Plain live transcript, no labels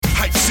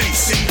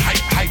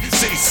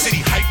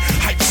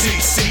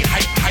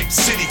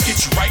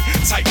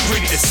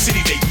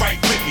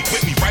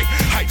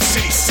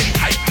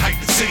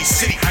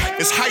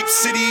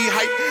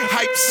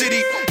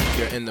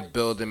the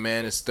building,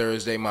 man. It's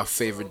Thursday, my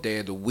favorite day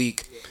of the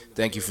week.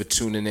 Thank you for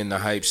tuning in to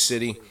Hype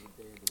City.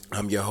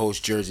 I'm your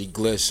host, Jersey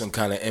Gliss. I'm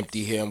kind of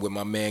empty here. I'm with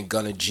my man,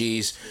 Gunna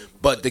G's.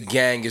 But the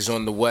gang is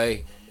on the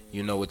way.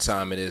 You know what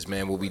time it is,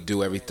 man. What we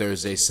do every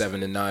Thursday,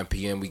 7 to 9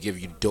 p.m. We give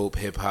you dope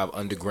hip-hop,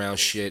 underground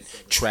shit,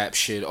 trap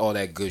shit, all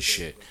that good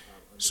shit.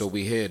 So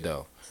we here,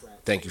 though.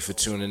 Thank you for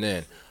tuning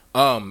in.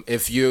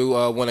 If you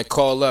want to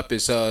call up,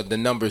 it's the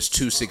number is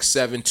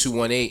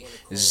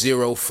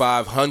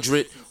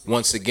 267-218-0500.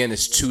 Once again,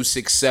 it's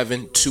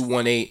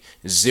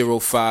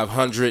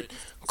 267-218-0500.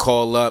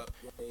 Call up,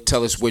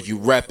 tell us what you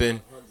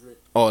repping,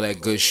 all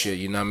that good shit,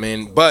 you know what I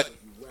mean? But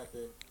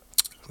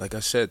like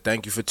I said,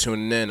 thank you for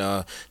tuning in.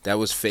 That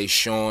was Face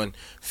Sean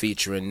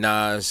featuring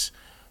Nas.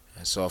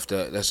 That's off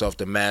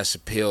the Mass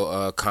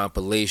Appeal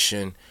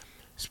compilation.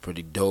 It's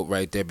pretty dope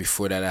right there.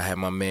 Before that, I had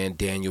my man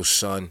Daniel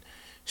Son.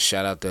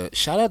 Shout out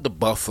to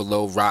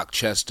Buffalo,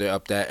 Rochester,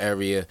 up that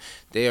area.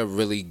 They are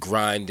really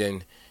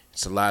grinding.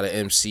 It's a lot of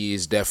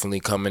MCs definitely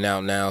coming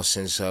out now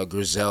since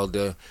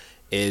Griselda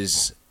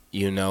is,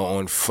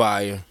 on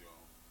fire.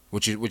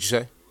 What you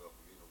say?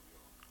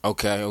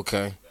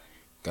 Okay.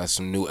 Got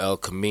some new El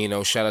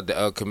Camino. Shout out to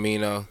El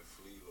Camino.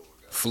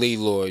 Flea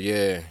Lord,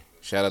 yeah.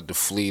 Shout out to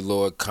Flea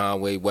Lord,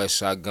 Conway,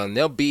 Westside Gun.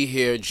 They'll be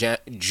here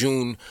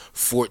June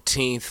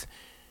 14th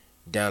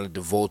down at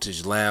the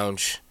Voltage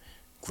Lounge.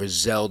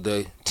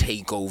 Griselda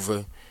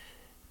takeover.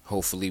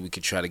 Hopefully we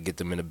could try to get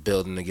them in the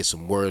building and get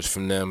some words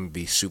from them. It'd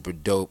be super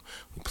dope.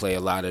 We play a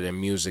lot of their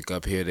music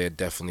up here. They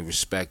definitely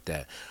respect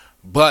that.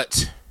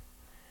 But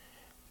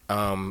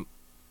May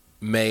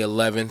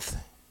 11th,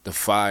 the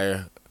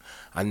fire.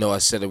 I know I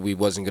said that we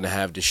wasn't gonna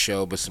have the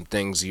show, but some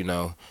things,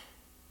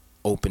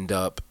 opened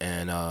up,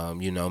 and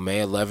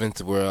May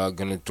 11th we're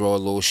gonna throw a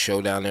little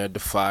show down there at the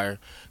fire.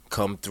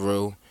 Come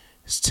through.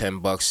 It's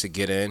 $10 to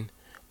get in.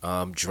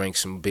 Drink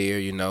some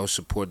beer,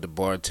 support the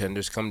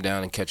bartenders. Come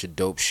down and catch a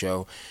dope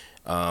show.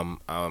 The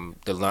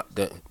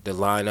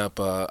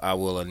lineup I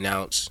will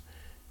announce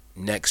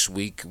next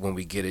week when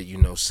we get it,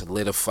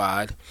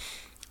 solidified.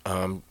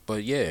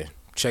 But yeah,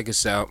 check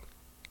us out.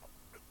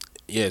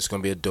 Yeah, it's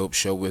gonna be a dope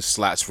show with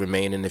slots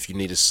remaining. If you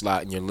need a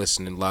slot and you're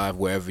listening live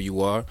wherever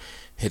you are,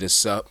 hit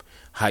us up.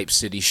 Hype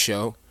City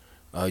Show.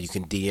 You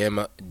can DM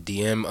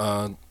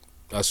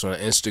us on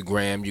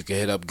Instagram. You can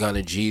hit up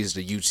Gunna G's,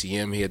 the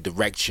UTM. He'll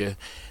direct you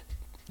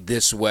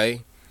this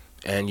way,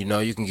 and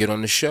you can get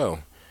on the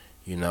show.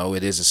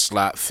 It is a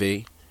slot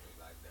fee.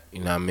 You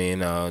know what I mean?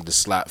 The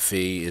slot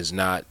fee is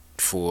not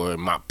for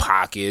my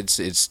pockets.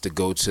 It's to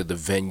go to the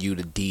venue,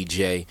 the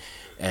DJ,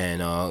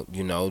 and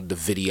the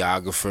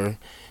videographer,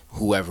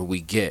 whoever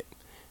we get.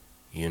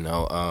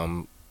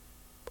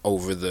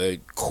 Over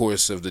the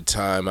course of the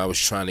time I was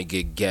trying to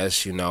get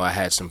guests, I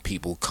had some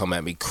people come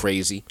at me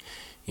crazy.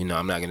 I'm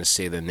not going to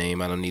say their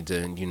name. I don't need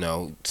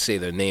to, say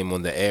their name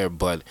on the air,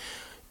 but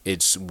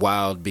it's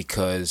wild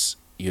because,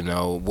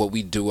 what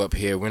we do up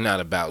here, we're not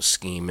about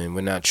scheming.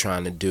 We're not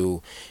trying to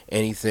do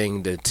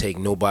anything to take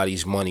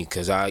nobody's money,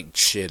 because I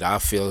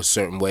feel a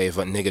certain way if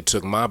a nigga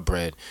took my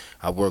bread.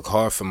 I work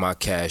hard for my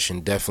cash,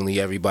 and definitely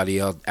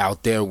everybody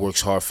out there works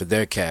hard for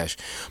their cash.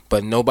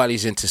 But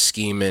nobody's into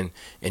scheming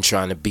and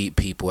trying to beat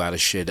people out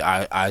of shit.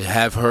 I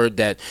have heard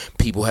that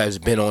people has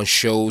been on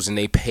shows and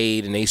they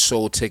paid and they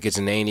sold tickets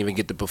and they ain't even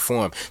get to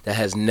perform. That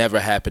has never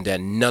happened at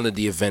none of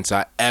the events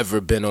I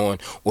ever been on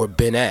or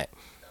been at.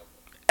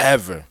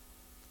 Ever.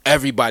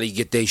 Everybody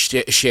get their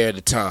share of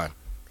the time.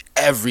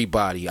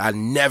 Everybody. I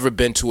never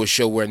been to a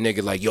show where a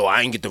nigga like, yo, I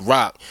ain't get to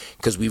rock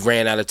because we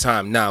ran out of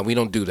time. Nah, we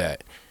don't do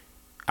that.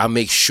 I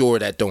make sure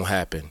that don't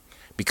happen,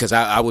 because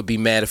I would be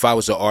mad if I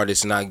was an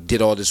artist and I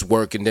did all this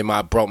work and then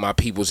I brought my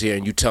peoples here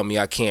and you tell me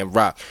I can't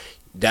rock.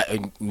 That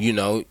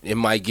it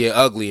might get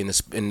ugly in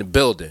the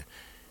building.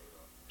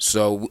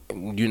 So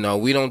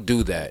we don't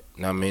do that.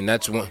 I mean,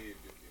 that's one.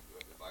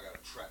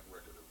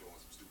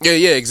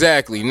 Yeah,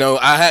 exactly.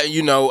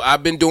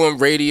 I've been doing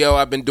radio.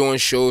 I've been doing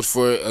shows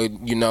for a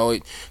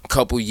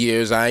couple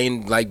years. I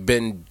ain't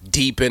been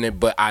deep in it,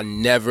 but I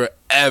never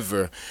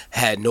ever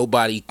had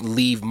nobody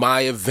leave my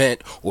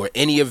event or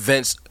any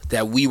events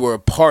that we were a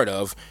part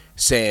of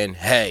saying,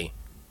 "Hey,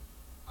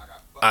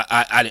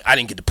 I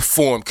didn't get to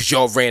perform because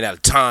y'all ran out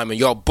of time and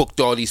y'all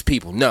booked all these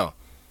people." No,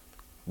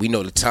 we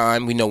know the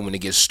time. We know when to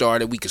get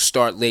started. We can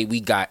start late.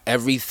 We got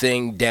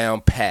everything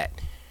down pat.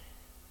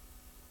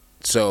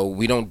 So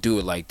we don't do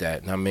it like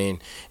that. I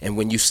mean, and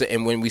when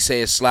we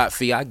say a slot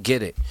fee, I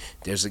get it.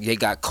 They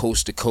got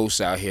coast to coast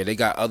out here. They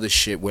got other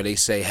shit where they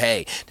say,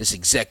 hey, this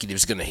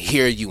executive's gonna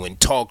hear you and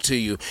talk to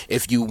you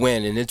if you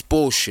win, and it's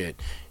bullshit.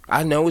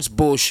 I know it's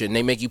bullshit, and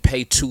they make you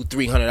pay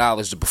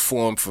 $200-$300 to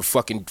perform for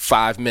fucking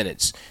 5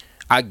 minutes.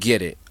 I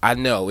get it. I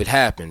know it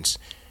happens.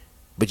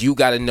 But you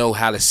gotta know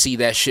how to see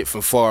that shit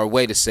from far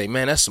away to say,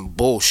 man, that's some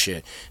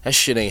bullshit. That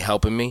shit ain't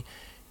helping me.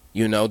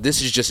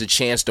 This is just a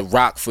chance to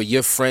rock for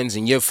your friends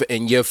and your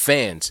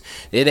fans.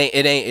 It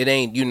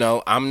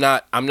ain't. I'm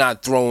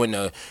not throwing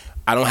I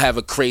don't have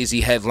a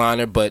crazy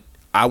headliner, but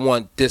I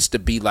want this to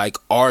be like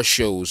our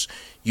shows.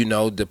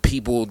 The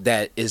people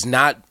that is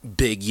not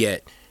big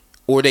yet,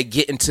 or they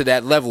get into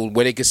that level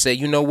where they can say,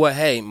 you know what,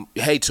 hey,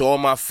 to all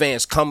my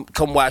fans, come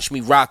watch me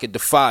rock at the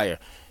Fire.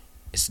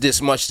 It's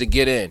this much to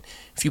get in.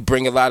 If you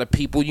bring a lot of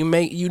people,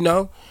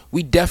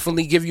 we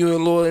definitely give you a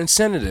little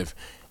incentive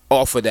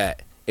off of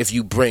that. If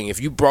you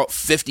brought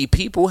 50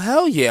 people,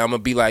 hell yeah, I'm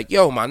gonna be like,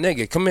 yo, my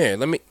nigga, come here,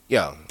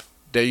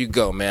 there you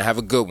go, man, have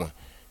a good one.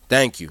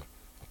 Thank you.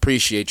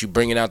 Appreciate you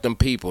bringing out them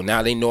people.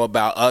 Now they know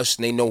about us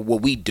and they know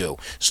what we do.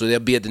 So they'll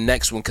be at the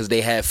next one because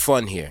they had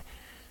fun here.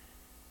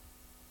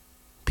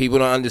 People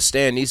don't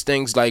understand these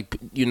things. Like,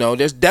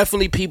 there's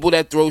definitely people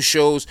that throw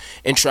shows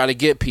and try to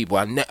get people.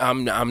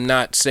 I'm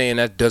not saying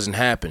that doesn't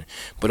happen.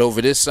 But over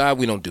this side,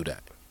 we don't do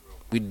that.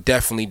 We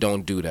definitely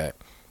don't do that.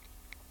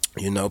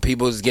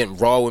 People is getting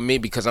raw with me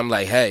because I'm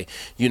like, hey,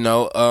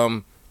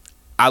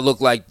 I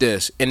look like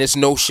this, and it's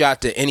no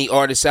shot to any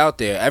artist out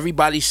there.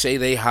 Everybody say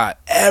they hot.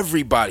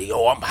 Everybody,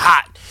 I'm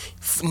hot.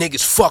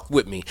 Niggas fuck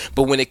with me.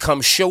 But when it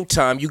comes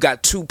showtime, you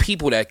got 2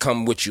 people that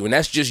come with you, and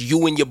that's just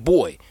you and your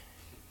boy.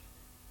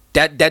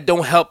 That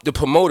don't help the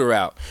promoter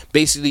out.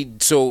 Basically,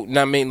 so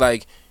I mean,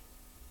 like,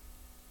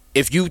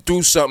 if you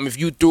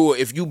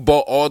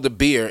bought all the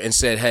beer and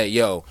said, hey,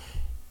 yo,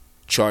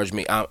 charge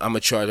me, I'm gonna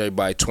charge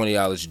everybody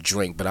 $20 a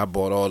drink, but I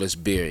bought all this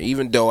beer,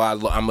 even though I'm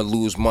gonna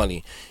lose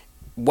money.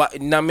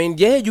 What I mean,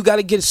 yeah, you got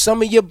to get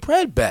some of your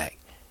bread back.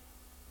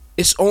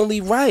 It's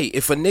only right.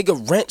 If a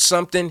nigga rents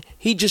something,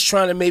 he just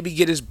trying to maybe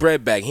get his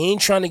bread back. He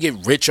ain't trying to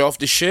get rich off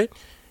the shit.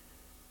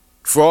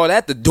 For all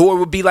that, the door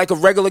would be like a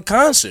regular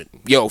concert.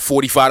 Yo,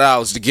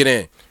 $45 to get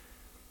in.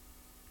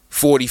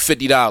 $40,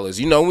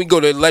 $50. We go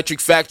to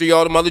Electric Factory,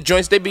 all them other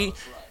joints, they be,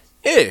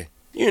 yeah.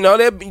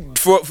 That be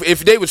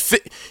if they was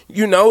fit.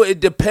 It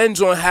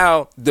depends on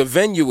how the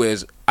venue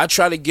is. I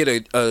try to get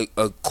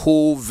a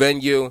cool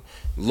venue,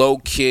 low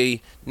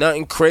key,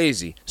 nothing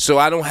crazy, so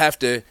I don't have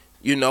to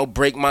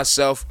break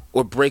myself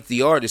or break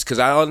the artist, because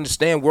I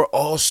understand we're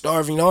all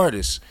starving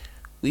artists.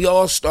 We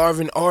all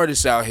starving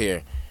artists out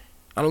here.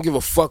 I don't give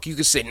a fuck. You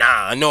can say,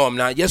 nah, I know I'm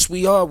not. Yes,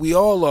 we are. We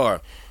all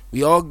are.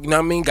 We all,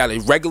 got a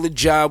regular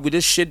job. With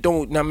this shit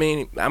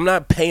I'm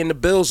not paying the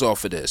bills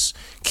off of this.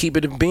 Keep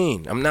it a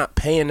bean. I'm not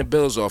paying the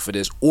bills off of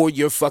this or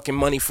your fucking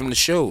money from the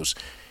shows.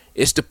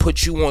 It's to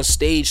put you on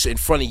stage in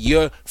front of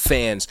your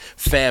fans,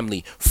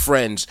 family,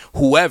 friends,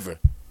 whoever,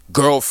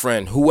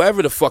 girlfriend,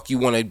 whoever the fuck you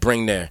want to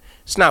bring there.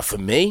 It's not for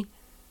me.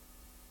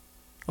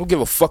 I don't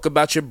give a fuck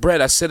about your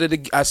bread. I said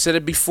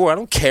it before. I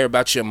don't care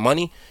about your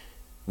money.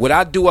 What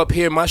I do up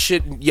here, my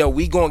shit, yo,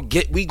 we gonna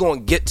get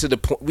to the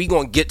point. We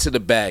gonna get to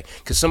the bag,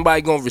 cause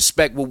somebody gonna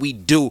respect what we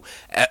do,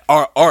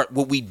 our art,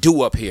 what we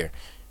do up here.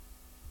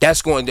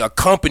 That's a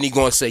company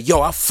gonna say,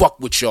 yo, I fuck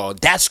with y'all.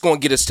 That's gonna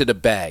get us to the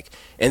bag,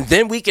 and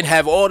then we can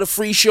have all the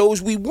free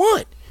shows we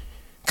want,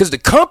 cause the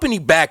company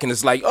backing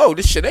is like, oh,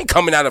 this shit ain't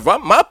coming out of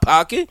my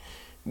pocket.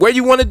 Where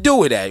you want to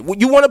do it at?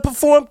 You want to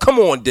perform? Come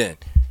on then.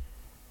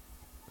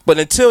 But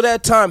until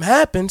that time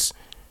happens,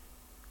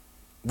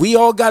 we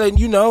all gotta,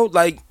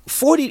 like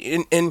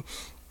 40 and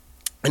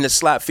the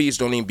slot fees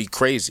don't even be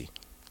crazy.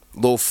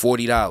 Little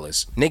 $40.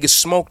 Niggas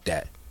smoke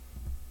that.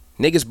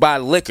 Niggas buy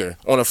liquor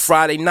on a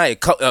Friday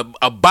night.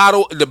 A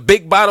bottle, the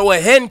big bottle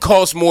of Hen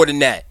costs more than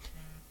that.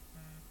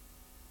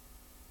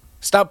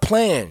 Stop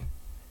playing.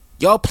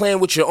 Y'all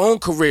playing with your own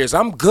careers.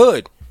 I'm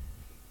good.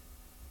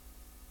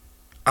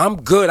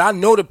 I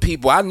know the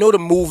people. I know the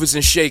movers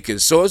and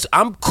shakers. So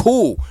I'm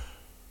cool.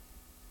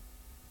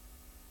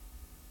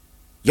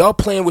 Y'all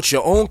playing with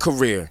your own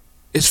career.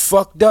 It's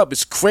fucked up.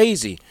 It's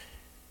crazy.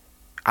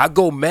 I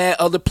go mad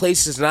other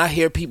places and I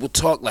hear people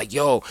talk like,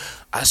 yo,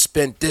 I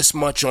spent this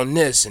much on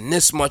this and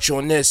this much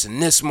on this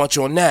and this much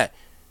on that.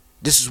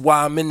 This is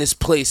why I'm in this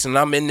place and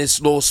I'm in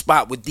this little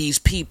spot with these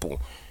people.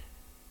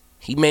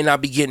 He may not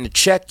be getting a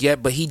check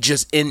yet, but he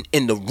just in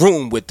the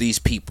room with these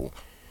people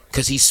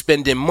because he's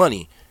spending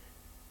money.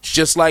 It's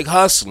just like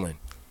hustling.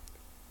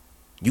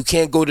 You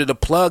can't go to the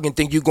plug and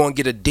think you're going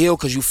to get a deal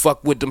because you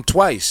fuck with them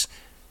twice.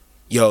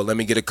 Yo, let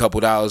me get a couple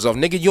dollars off.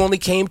 Nigga, you only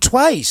came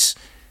twice.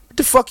 What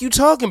the fuck you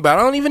talking about?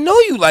 I don't even know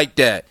you like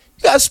that.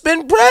 You gotta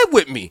spend bread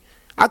with me.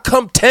 I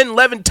come 10,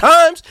 11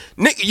 times.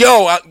 Nigga,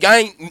 yo, I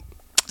ain't,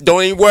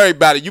 don't even worry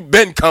about it. You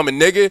been coming,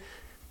 nigga.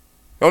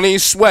 Don't even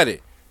sweat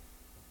it.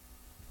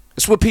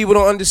 That's what people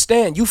don't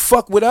understand. You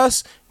fuck with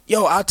us,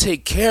 yo, I'll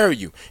take care of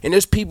you. And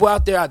there's people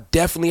out there I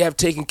definitely have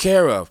taken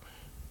care of.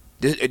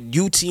 The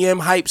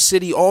UTM, Hype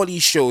City, all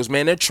these shows,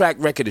 man, their track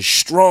record is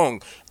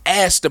strong.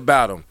 Asked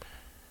about them.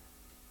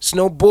 It's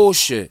no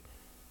bullshit.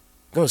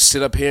 I'm gonna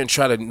sit up here and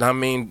try to.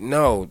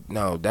 No.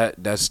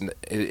 That's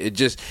it.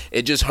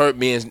 Just hurt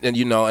me, and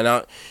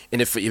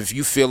if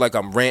you feel like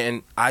I'm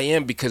ranting, I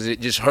am, because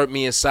it just hurt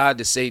me inside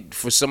to say,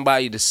 for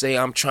somebody to say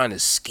I'm trying to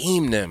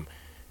scheme them.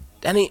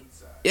 That ain't.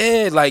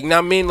 Yeah,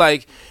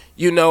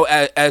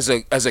 as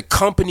a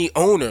company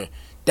owner,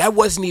 that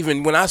wasn't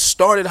even when I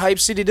started Hype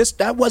City.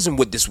 That wasn't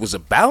what this was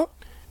about.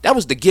 That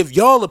was to give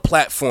y'all a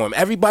platform.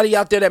 Everybody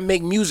out there that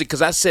make music,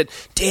 because I said,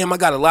 damn, I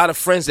got a lot of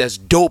friends that's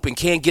dope and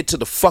can't get to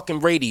the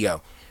fucking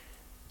radio.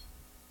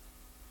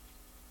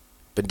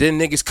 But then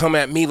niggas come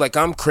at me like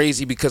I'm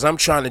crazy because I'm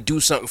trying to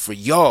do something for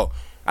y'all.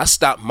 I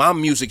stopped my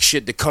music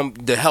shit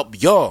to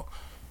help y'all.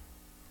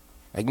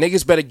 Like,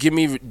 niggas better give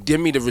me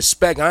the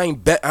respect. I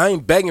ain't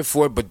begging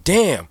for it, but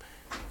damn,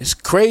 it's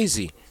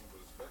crazy.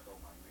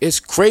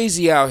 It's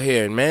crazy out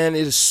here, man.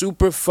 It is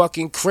super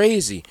fucking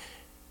crazy.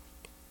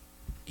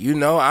 You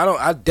know,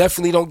 I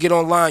definitely don't get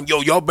online. Yo,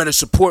 y'all better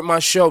support my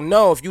show.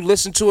 No, if you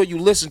listen to it, you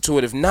listen to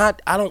it. If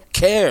not, I don't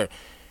care.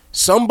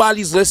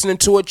 Somebody's listening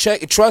to it.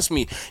 Trust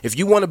me. If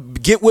you want to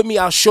get with me,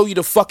 I'll show you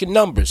the fucking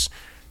numbers.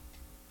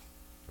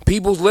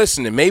 People's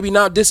listening. Maybe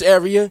not this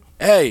area.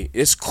 Hey,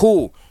 it's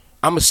cool.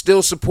 I'ma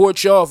still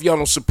support y'all if y'all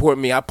don't support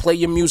me. I play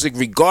your music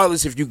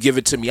regardless if you give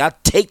it to me. I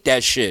take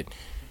that shit.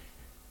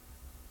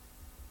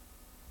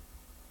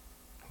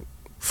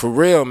 For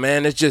real,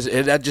 man. That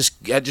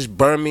just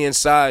burned me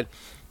inside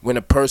when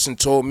a person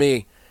told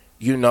me,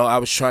 you know, I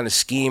was trying to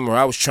scheme or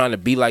I was trying to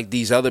be like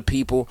these other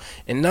people.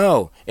 And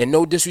no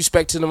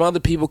disrespect to them other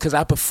people, because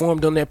I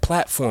performed on their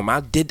platform. I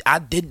did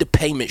the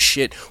payment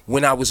shit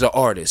when I was an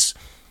artist.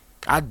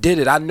 I did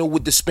it. I know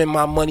what to spend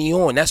my money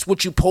on. That's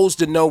what you're supposed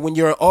to know when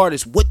you're an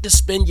artist. What to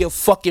spend your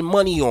fucking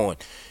money on.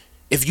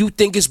 If you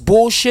think it's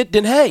bullshit,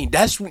 then hey,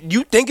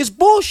 you think it's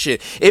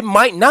bullshit. It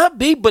might not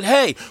be, but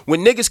hey,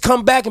 when niggas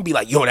come back and be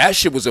like, yo, that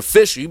shit was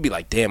official, you be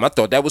like, damn, I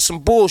thought that was some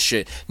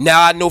bullshit.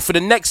 Now I know for the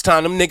next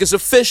time them niggas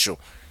official.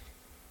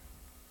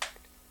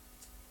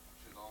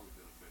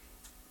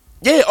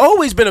 Yeah,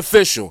 always been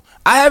official.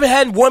 I haven't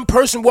had one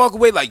person walk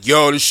away like,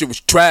 yo, this shit was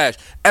trash.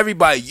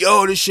 Everybody,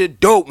 yo, this shit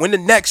dope. When the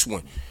next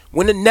one?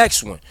 When the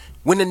next one?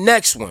 When the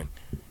next one?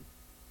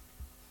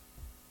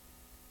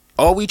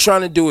 All we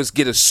trying to do is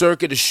get a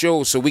circuit of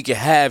shows so we can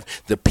have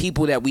the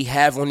people that we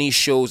have on these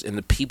shows and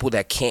the people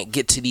that can't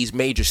get to these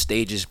major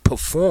stages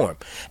perform.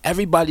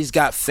 Everybody's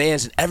got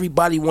fans and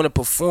everybody want to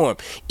perform.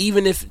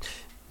 Even if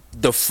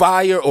the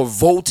Fire or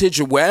Voltage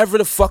or wherever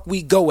the fuck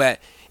we go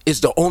at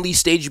is the only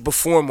stage you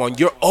perform on,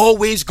 you're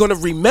always going to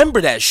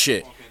remember that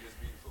shit.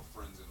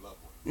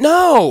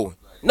 No.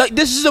 Like,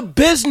 this is a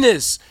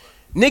business.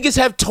 Niggas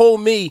have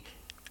told me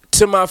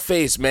to my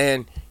face,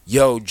 man,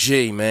 yo,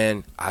 G,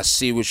 man, I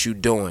see what you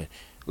doing.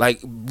 Like,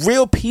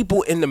 real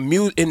people in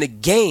the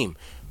game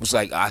was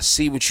like, I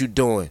see what you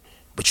doing,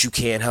 but you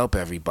can't help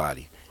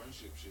everybody.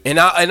 And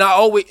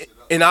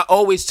I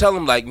always tell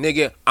them, like,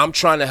 nigga, I'm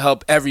trying to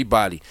help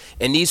everybody.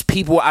 And these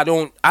people, I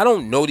don't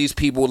know these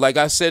people. Like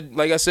I said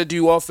to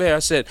you off air, I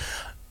said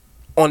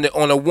on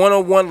a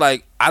one-on-one,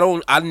 like,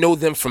 I know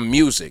them from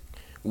music.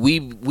 We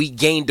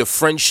gained a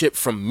friendship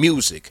from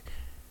music.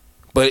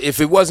 But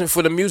if it wasn't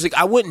for the music,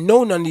 I wouldn't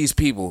know none of these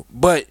people.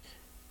 But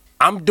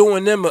I'm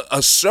doing them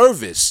a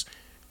service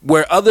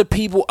where other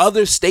people,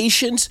 other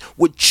stations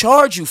would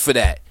charge you for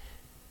that.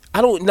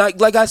 I don't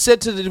like I said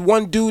to the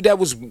one dude that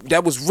was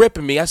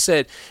ripping me. I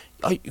said,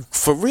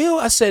 for real?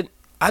 I said,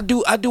 I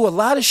do a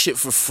lot of shit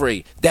for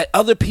free that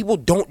other people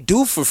don't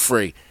do for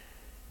free.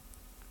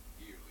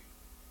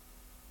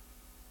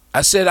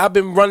 I said, I've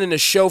been running a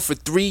show for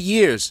 3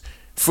 years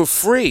for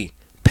free,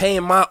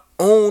 paying my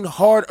own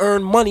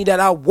hard-earned money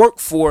that I work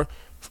for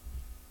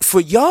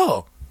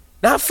y'all,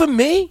 not for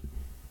me.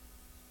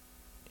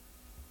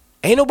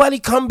 Ain't nobody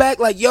come back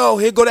like, yo,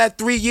 here go that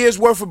 3 years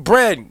worth of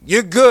bread.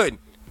 You're good.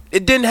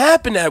 It didn't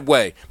happen that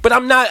way. But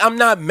I'm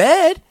not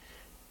mad.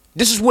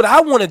 This is what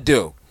I want to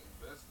do.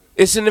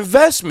 It's an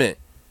investment.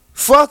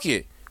 Fuck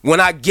it. When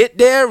I get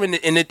there and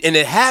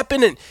it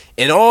happened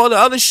and all the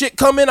other shit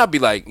come in, I'll be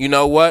like, you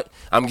know what?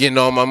 I'm getting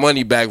all my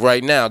money back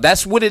right now.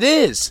 That's what it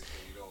is.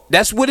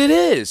 That's what it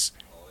is.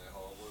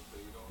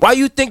 Why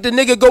you think the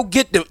nigga go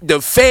get the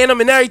Phantom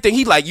and everything?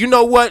 He like, you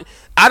know what?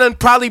 I done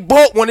probably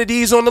bought one of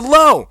these on the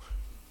low.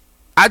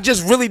 I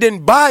just really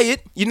didn't buy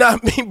it, you know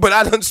what I mean? But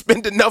I done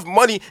spent enough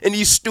money in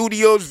these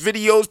studios,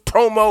 videos,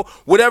 promo,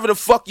 whatever the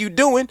fuck you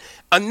doing,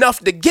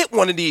 enough to get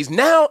one of these.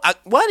 Now,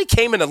 why they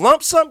came in a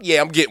lump sum? Yeah,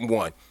 I'm getting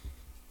one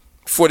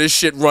before this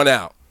shit run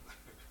out.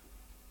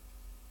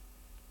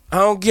 I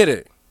don't get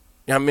it.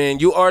 I mean,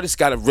 you artists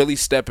got to really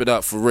step it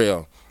up for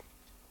real.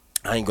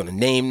 I ain't going to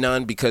name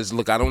none because,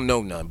 look, I don't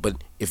know none.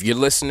 But if you're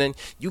listening,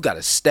 you got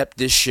to step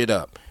this shit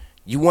up.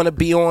 You want to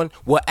be on?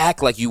 Well,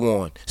 act like you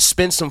on.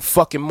 Spend some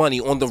fucking money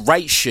on the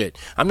right shit.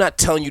 I'm not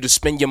telling you to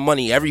spend your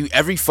money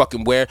every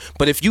fucking where.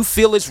 But if you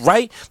feel it's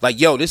right, like,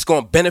 yo, this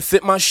going to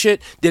benefit my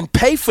shit, then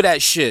pay for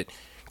that shit.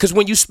 Because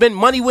when you spend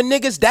money with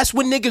niggas, that's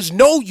when niggas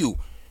know you.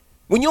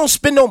 When you don't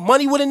spend no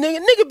money with a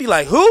nigga be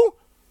like, who?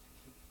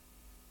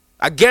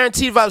 I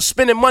guarantee if I was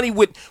spending money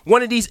with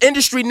one of these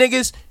industry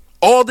niggas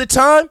all the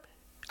time,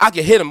 I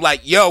can hit them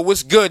like, yo,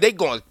 what's good? They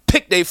going to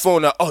pick their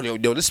phone up. Oh, yo,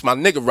 this is my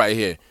nigga right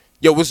here.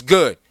 Yo, what's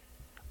good?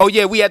 Oh,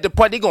 yeah, we at the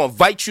party. They going to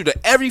invite you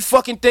to every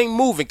fucking thing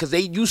moving because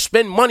you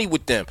spend money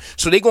with them.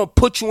 So they going to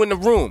put you in the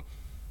room.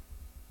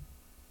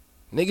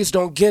 Niggas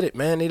don't get it,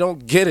 man. They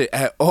don't get it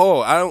at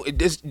all.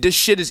 This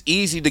shit is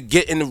easy to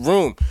get in the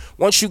room.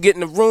 Once you get in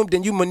the room,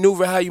 then you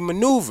maneuver how you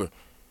maneuver.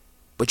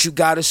 But you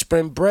got to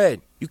spend bread.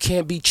 You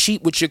can't be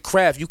cheap with your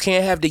craft. You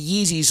can't have the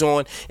Yeezys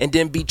on and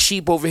then be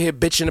cheap over here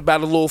bitching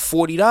about a little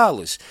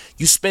 $40.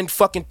 You spend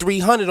fucking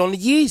 $300 on the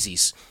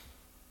Yeezys.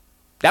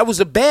 That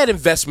was a bad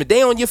investment.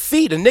 They on your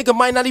feet. A nigga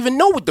might not even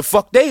know what the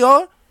fuck they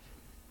are.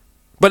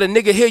 But a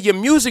nigga hear your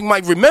music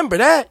might remember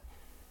that.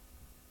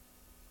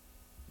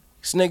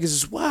 These niggas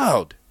is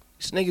wild.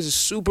 These niggas is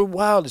super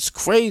wild. It's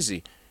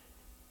crazy.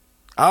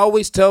 I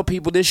always tell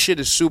people this shit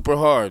is super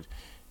hard.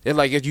 They're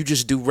like, if you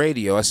just do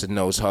radio. I said,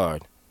 no, it's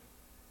hard.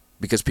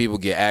 Because people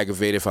get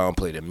aggravated if I don't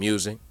play their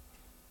music.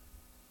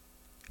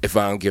 If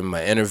I don't give them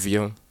an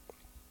interview.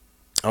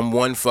 I'm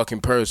one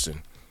fucking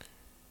person.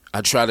 I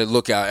try to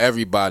look out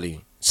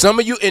everybody. Some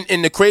of you,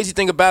 and the crazy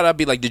thing about it, I'd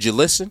be like, did you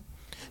listen?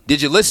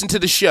 Did you listen to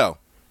the show?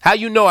 How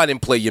you know I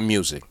didn't play your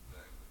music?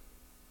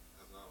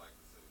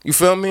 You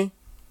feel me?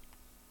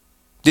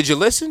 Did you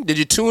listen? Did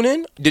you tune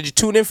in? Did you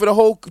tune in for the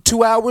whole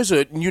 2 hours?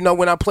 Or, you know,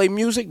 when I play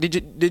music,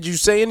 did you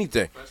say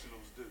anything?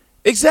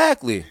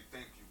 Exactly.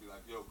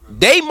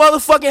 They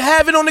motherfucking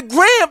have it on the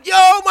gram.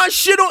 Yo, my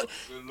shit on.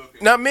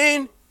 Know what I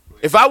mean?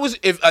 If a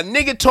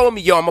nigga told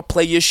me, yo, I'm gonna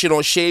play your shit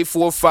on Shade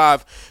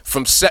 4-5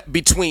 from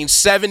between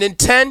 7 and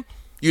 10,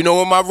 you know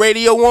what my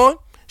radio on?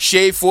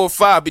 Shade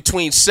 4-5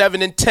 between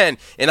 7 and 10,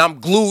 and I'm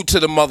glued to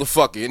the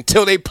motherfucker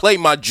until they play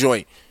my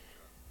joint.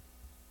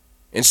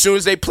 As soon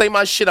as they play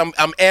my shit,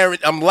 I'm airing,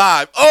 I'm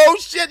live. Oh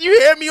shit, you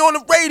hear me on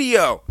the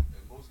radio?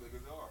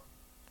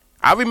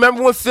 I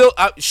remember when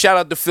shout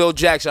out to Phil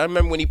Jackson. I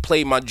remember when he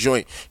played my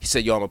joint. He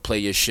said, yo, I'm gonna play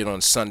your shit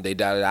on Sunday.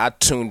 I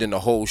tuned in the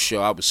whole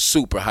show. I was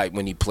super hyped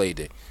when he played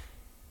it.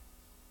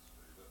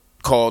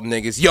 Called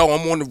niggas, yo,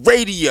 I'm on the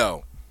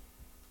radio.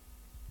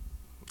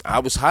 I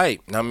was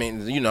hyped. I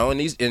mean, you know,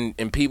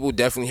 and people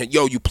definitely,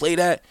 yo, you play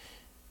that?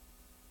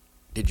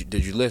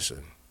 Did you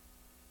listen?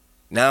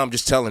 Now I'm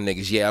just telling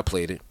niggas, yeah, I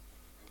played it.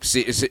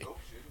 See,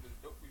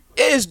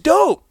 it's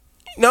dope.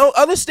 You know,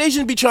 other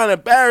stations be trying to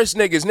embarrass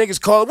niggas.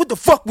 Niggas call it, what the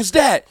fuck was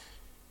that?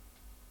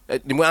 I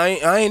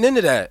ain't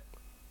into that.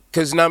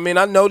 Cause, you know what I mean,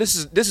 I know this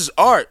is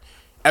art.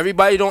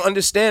 Everybody don't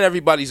understand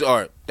everybody's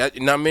art. That,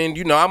 you know what I mean?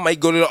 You know, I might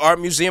go to the art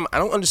museum. I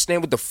don't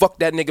understand what the fuck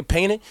that nigga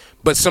painted.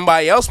 But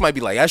somebody else might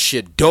be like, that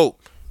shit dope.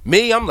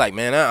 Me, I'm like,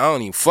 man, I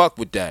don't even fuck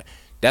with that.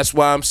 That's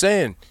why I'm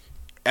saying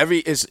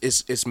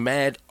it's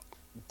mad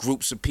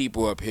groups of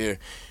people up here,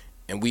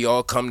 and we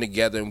all come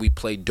together and we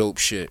play dope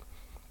shit.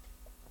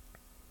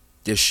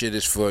 This shit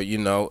is for, you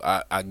know,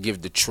 I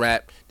give the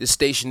trap. This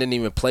station didn't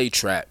even play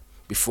trap.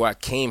 Before I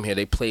came here,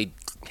 they played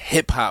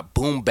hip-hop,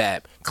 boom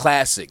bap,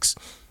 classics.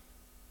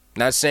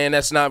 Not saying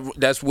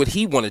that's what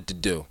he wanted to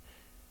do.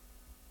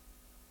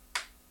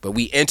 But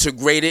we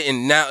integrated,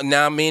 and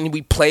now I mean,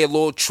 we play a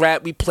little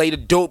trap. We play the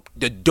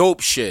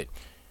dope shit.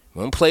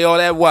 We don't play all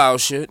that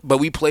wild shit, but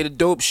we play the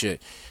dope shit.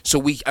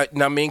 So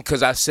I mean,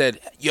 because I said,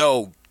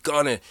 yo,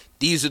 Gunna,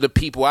 these are the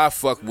people I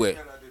fuck with.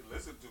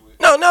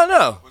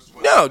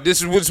 No,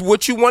 this was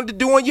what you wanted to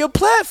do on your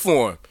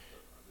platform.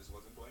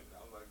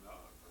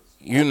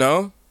 You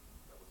know?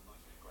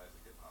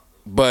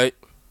 But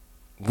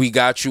we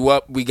got you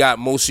up. We got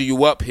most of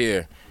you up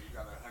here. You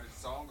got 100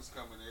 songs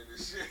coming in and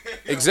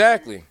shit.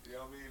 Exactly. You know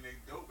what I mean?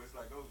 They dope. It's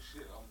like, oh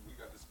shit, we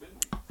got to spin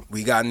me.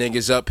 We got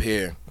niggas up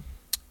here.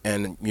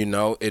 And, you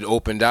know, it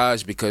opened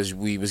eyes because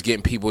we was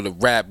getting people to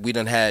rap. We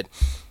done had,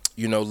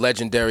 you know,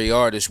 legendary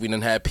artists. We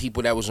done had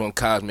people that was on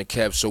Cosmic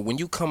Kev. So when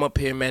you come up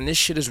here, man, this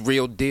shit is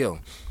real deal.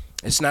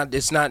 It's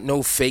not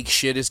no fake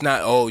shit. It's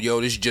not, oh, yo,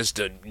 this is just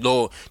a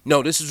little.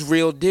 No, this is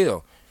real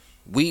deal.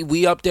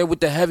 We up there with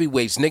the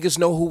heavyweights. Niggas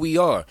know who we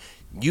are.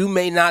 You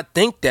may not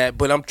think that,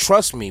 but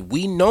trust me,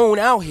 we known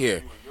out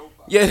here.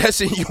 Yeah, that's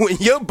in you and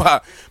your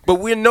body. But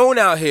we're known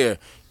out here.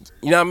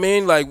 You know what I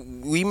mean? Like,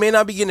 we may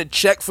not be getting a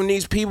check from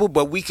these people,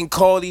 but we can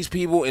call these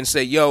people and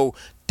say, yo,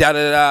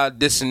 da-da-da,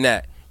 this and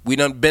that. We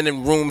done been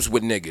in rooms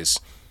with niggas.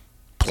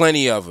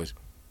 Plenty of us.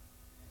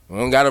 We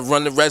don't got to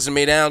run the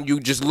resume down. You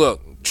just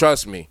look.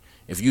 Trust me.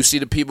 If you see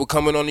the people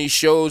coming on these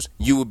shows,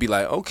 you would be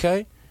like,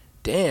 okay,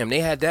 damn,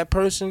 they had that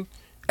person.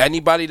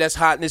 Anybody that's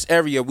hot in this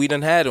area, we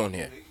done had on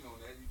here.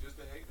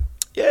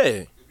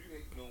 Yeah.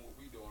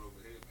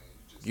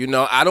 You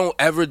know, I don't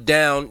ever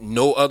down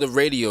no other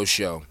radio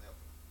show.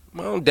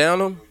 I don't down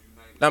them.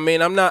 I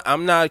mean, I'm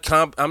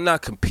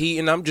not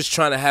competing. I'm just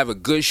trying to have a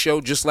good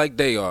show, just like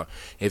they are.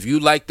 If you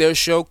like their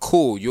show,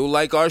 cool. You'll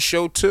like our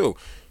show too.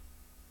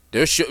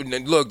 Their show.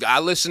 Look, I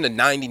listen to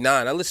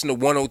 99. I listen to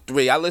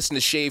 103. I listen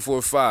to Shade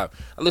 4-5.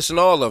 I listen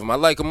to all of them. I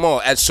like them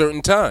all at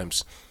certain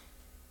times.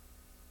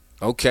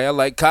 Okay, I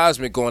like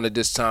Cosmic on at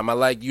this time. I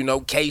like, you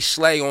know, K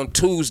Slay on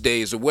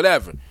Tuesdays or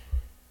whatever.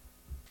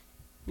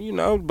 You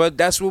know, but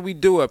that's what we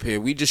do up here.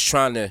 We just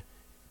trying to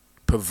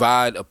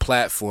provide a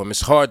platform.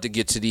 It's hard to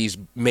get to these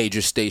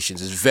major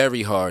stations. It's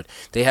very hard.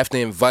 They have to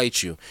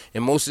invite you.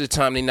 And most of the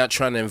time, they're not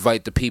trying to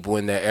invite the people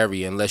in their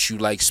area unless you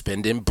like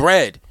spending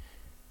bread.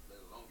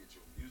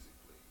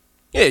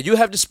 Yeah, you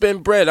have to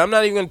spend bread. I'm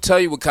not even going to tell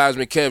you what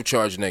Cosmic Kev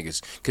charge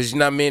niggas. Because, you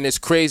know what I mean? It's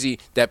crazy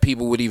that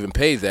people would even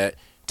pay that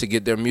to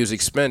get their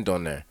music spent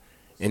on there.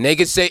 And they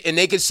could say,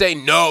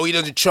 no, he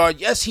doesn't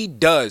charge. Yes, he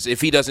does if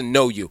he doesn't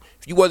know you.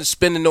 If you wasn't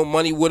spending no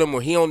money with him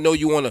or he don't know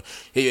you or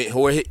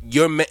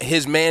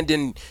his man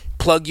didn't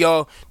plug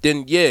y'all,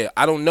 then yeah,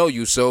 I don't know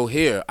you. So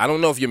here, I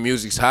don't know if your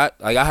music's hot.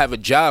 Like, I have a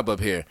job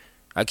up here.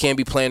 I can't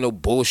be playing no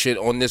bullshit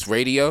on this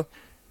radio.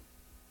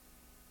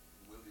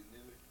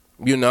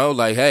 You know,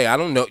 like, hey, I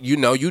don't know. You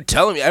know, you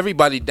telling me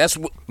everybody. That's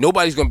what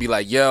nobody's gonna be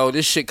like. Yo,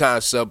 this shit kind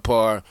of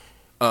subpar.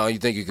 You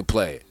think you could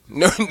play it?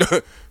 No,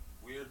 no.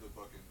 We're the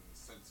fucking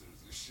censors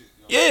and shit.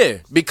 Yeah,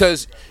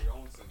 because Got their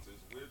own censors.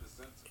 We're the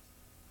censors.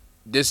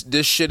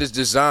 this shit is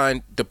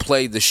designed to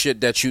play the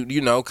shit that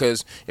you know.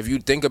 Because if you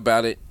think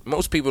about it,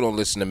 most people don't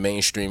listen to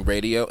mainstream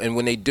radio, and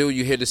when they do,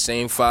 you hear the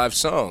same 5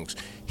 songs.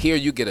 Here,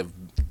 you get a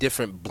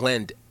different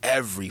blend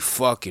every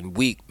fucking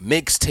week.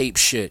 Mixtape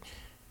shit.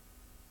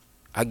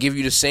 I give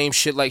you the same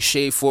shit like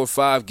Shade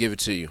 4-5 give it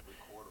to you.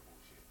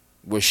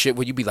 Where shit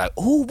where you be like,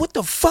 ooh, what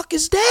the fuck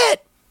is that?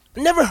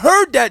 I never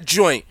heard that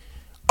joint.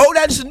 Oh,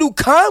 that's the new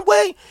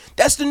Conway?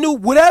 That's the new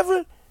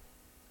whatever?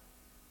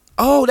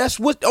 Oh, that's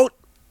what, oh,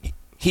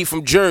 he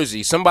from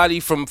Jersey. Somebody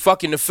from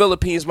fucking the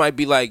Philippines might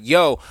be like,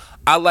 yo,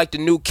 I like the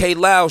new K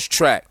Lyles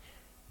track.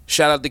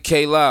 Shout out to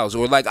K Lyles.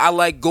 Or like, I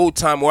like Go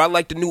Time, or I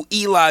like the new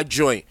Eli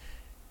joint.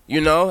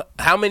 You know,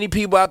 how many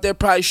people out there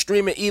probably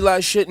streaming Eli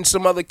shit in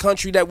some other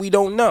country that we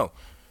don't know?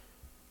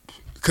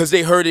 Because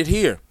they heard it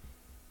here.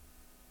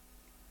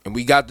 And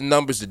we got the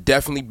numbers to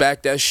definitely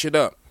back that shit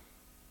up.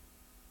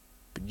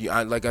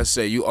 But like I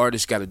said, you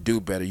artists got to do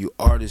better. You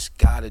artists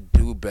got to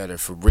do better,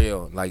 for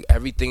real. Like,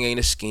 everything ain't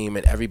a scheme,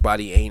 and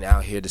everybody ain't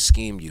out here to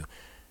scam you,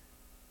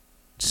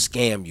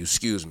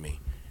 excuse me.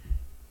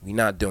 We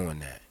not doing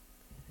that.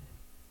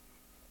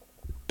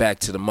 Back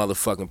to the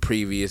motherfucking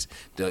previous,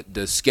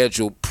 the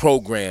scheduled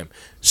program.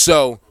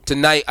 So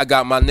tonight I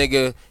got my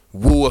nigga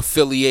Woo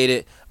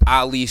affiliated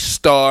Ali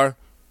Star.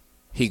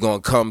 He gonna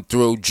come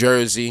through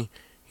Jersey.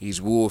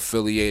 He's Woo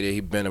affiliated.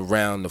 He been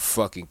around the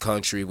fucking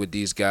country with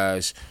these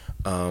guys.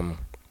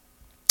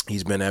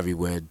 He's been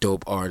everywhere.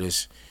 Dope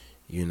artist.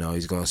 You know,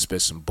 he's gonna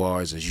spit some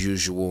bars as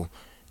usual.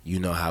 You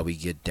know how we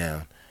get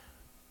down.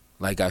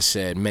 Like I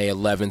said, May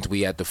 11th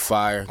we at the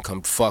Fire.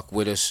 Come fuck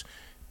with us.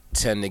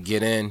 10 to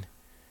get in.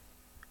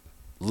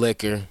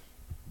 Liquor,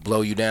 blow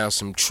you down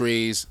some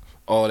trees,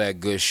 all that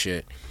good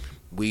shit.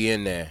 We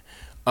in there.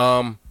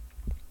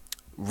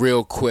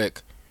 Real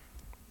quick,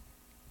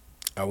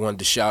 I wanted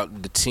to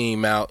shout the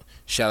team out.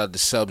 Shout out to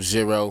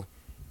Sub-Zero,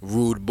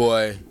 Rude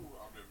Boy,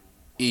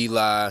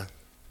 Eli,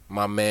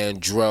 my man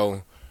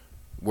Dro,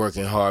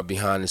 working hard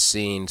behind the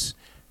scenes.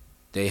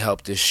 They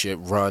help this shit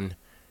run.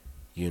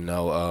 You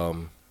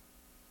know,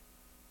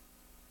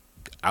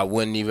 I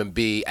wouldn't even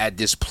be at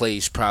this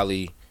place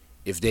probably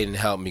if they didn't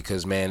help me,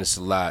 because, man, it's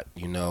a lot,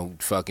 you know,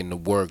 fucking the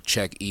work,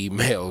 check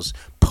emails,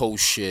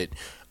 post shit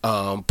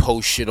on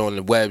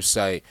the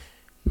website.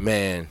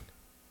 Man,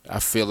 I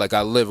feel like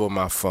I live on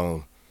my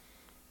phone.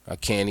 I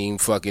can't even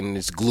fucking,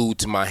 it's glued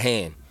to my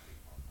hand.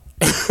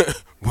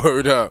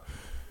 Word up.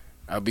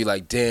 I'll be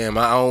like, damn,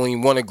 I don't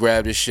even want to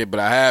grab this shit,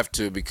 but I have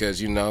to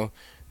because, you know,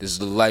 this is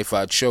the life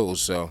I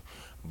chose, so.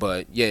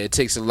 But, yeah, it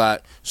takes a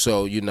lot.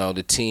 So, you know,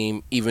 the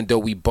team, even though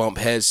we bump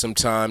heads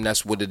sometime,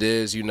 that's what it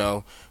is, you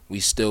know.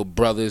 We still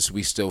brothers.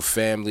 We still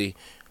family.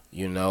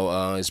 You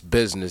know, it's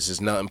business. It's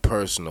nothing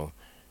personal.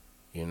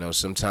 You know,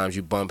 sometimes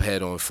you bump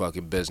head on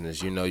fucking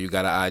business. You know, you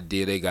got an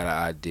idea. They got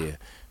an idea.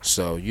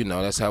 So, you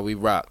know, that's how we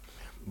rock.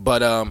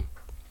 But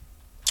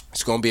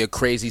it's going to be a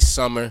crazy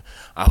summer.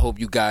 I hope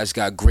you guys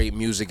got great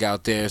music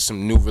out there.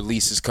 Some new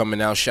releases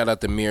coming out. Shout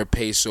out to Mir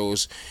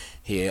Pesos.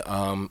 He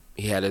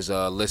had his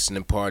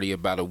listening party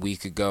about a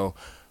week ago.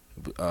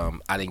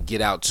 I didn't get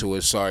out to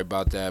it. Sorry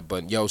about that.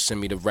 But, yo, send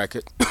me the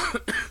record.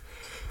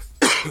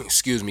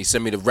 Excuse me.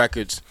 Send me the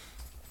records.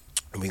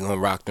 We going to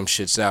rock them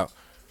shits out.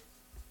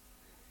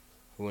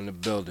 Who in the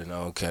building?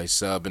 Okay,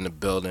 Sub in the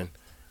building.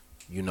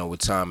 You know what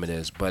time it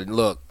is. But,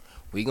 look.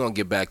 We gonna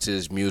get back to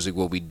this music,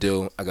 what we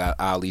do. I got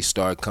Ali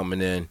Star coming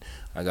in.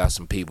 I got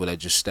some people that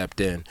just stepped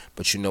in.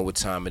 But you know what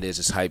time it is.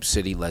 It's Hype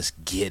City. Let's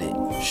get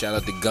it. Shout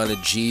out to Gunna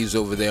G's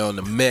over there on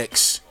the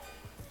mix.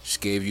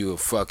 Just gave you a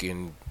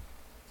fucking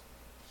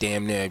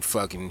damn near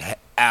fucking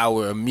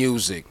hour of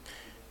music.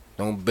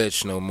 Don't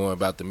bitch no more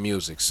about the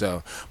music.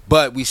 So,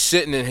 but we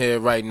sitting in here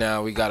right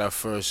now. We got our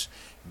first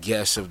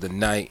guest of the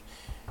night.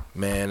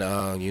 Man,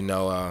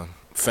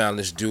 found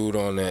this dude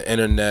on the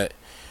internet.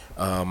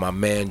 My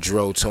man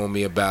Dro told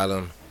me about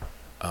him.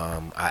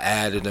 I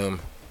added him,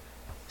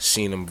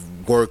 seen him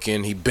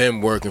working. He been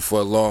working for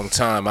a long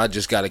time. I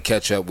just got to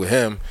catch up with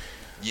him.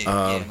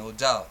 Yeah, no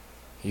doubt.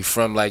 He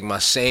from like my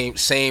same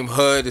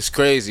hood. It's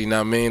crazy, you know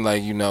what I mean?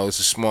 Like, you know, it's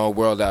a small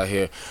world out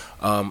here.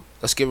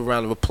 Let's give a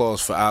round of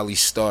applause for Ali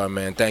Star,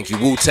 man. Thank you.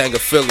 Wu-Tang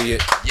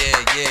affiliate. Yeah.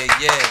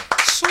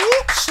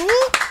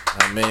 Swoop.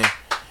 I mean,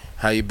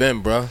 how you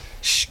been, bro?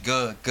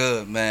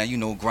 Good, man. You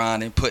know,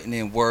 grinding, putting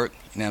in work.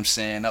 You know what I'm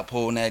saying?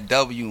 Upholding that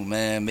W,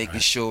 man. Making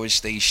sure it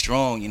stays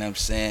strong. You know what I'm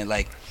saying?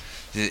 Like,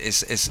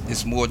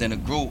 it's more than a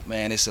group,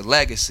 man. It's a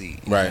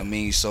legacy. You know what I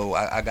mean? So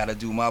I got to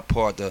do my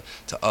part to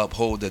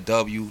uphold the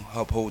W,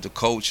 uphold the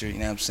culture. You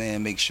know what I'm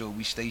saying? Make sure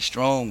we stay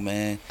strong,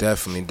 man.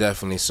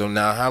 Definitely. So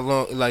now,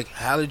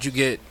 how did you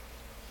get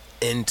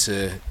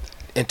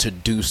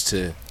introduced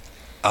to?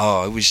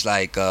 Oh, it was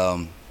like,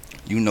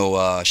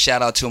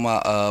 shout out to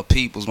my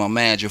peoples, my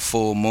manager,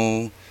 Full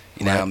Moon.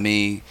 You know what I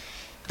mean?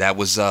 That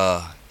was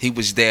he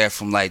was there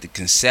from like the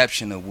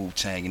conception of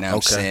Wu-Tang, you know what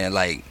I'm saying?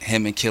 Like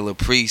him and Killer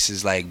Priest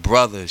is like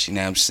brothers, you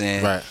know what I'm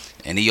saying? Right.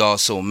 And he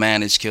also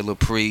managed Killer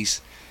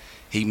Priest.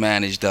 He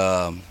managed, you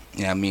know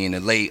what I mean, the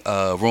late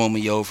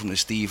Romeo from the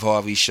Steve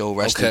Harvey Show,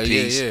 rest in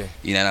peace. Yeah.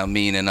 You know what I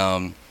mean?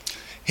 And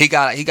he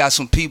got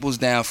some peoples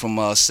down from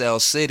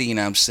Cell City, you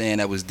know what I'm saying,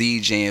 that was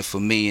DJing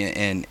for me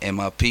and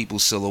my people,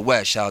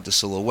 Silhouette. Shout out to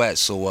Silhouette.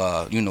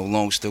 So, you know,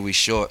 long story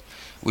short,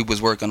 we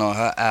was working on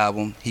her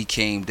album. He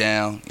came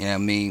down, you know what I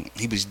mean?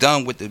 He was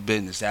done with the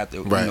business after,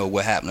 you know,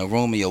 what happened to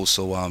Romeo.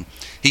 So,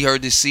 he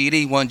heard the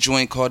CD, one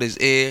joint caught his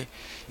ear,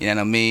 you know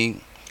what I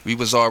mean? We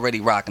was already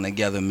rocking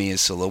together, me and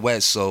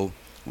Silhouette. So,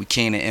 we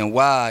came to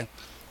NY,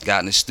 got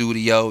in the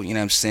studio, you know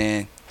what I'm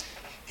saying?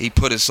 He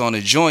put us on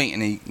a joint,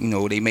 and you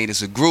know, they made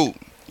us a group,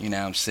 you know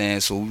what I'm saying?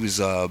 So we was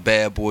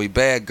bad boy,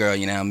 bad girl,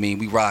 you know what I mean?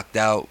 We rocked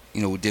out,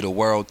 you know, did a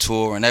world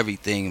tour and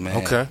everything,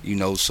 man. Okay. You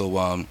know,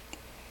 so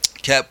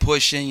kept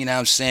pushing, you know what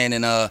I'm saying?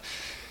 And the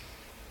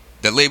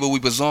label we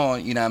was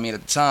on, you know what I mean,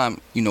 at the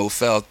time, you know,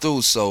 fell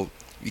through. So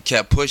we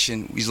kept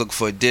pushing. We was looking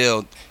for a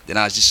deal. Then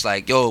I was just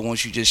like, yo, why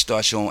don't you just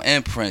start your own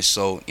imprint?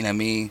 So, you know what I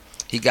mean?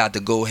 He got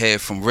the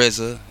go-ahead from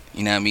RZA.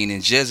 You know what I mean?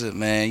 And Jizza,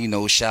 man, you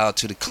know, shout out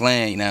to the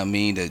clan, you know what I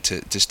mean,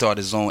 to start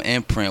his own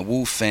imprint,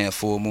 Wu Fan,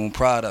 Full Moon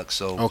Products.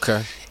 So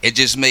it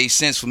just made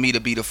sense for me to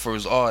be the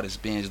first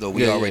artist, being as though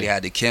we already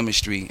had the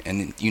chemistry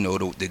and, you know,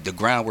 the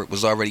groundwork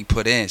was already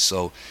put in.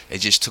 So it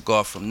just took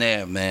off from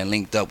there, man.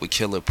 Linked up with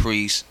Killer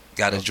Priest.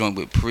 Got a joint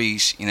with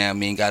Priest, you know what I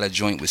mean? Got a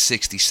joint with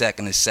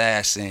 60-Second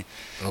Assassin.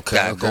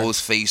 Got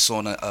Ghostface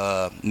on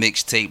a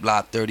mixtape,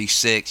 Block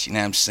 36, you know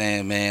what I'm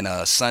saying, man?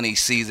 Sonny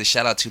Caesar,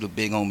 shout out to the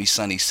big homie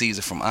Sonny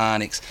Caesar from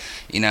Onyx,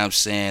 you know what I'm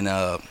saying?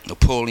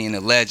 Napoleon the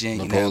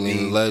Legend, you know what I mean?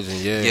 Napoleon the Legend,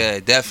 yeah. Yeah,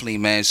 definitely,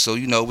 man. So,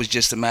 you know, it was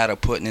just a matter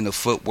of putting in the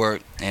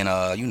footwork and,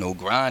 you know,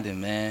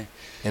 grinding, man.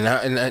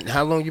 And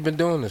how long you been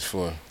doing this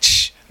for?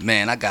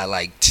 Man, I got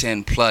like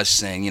 10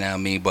 plus in, you know what I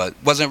mean? But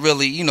wasn't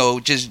really, you know,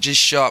 just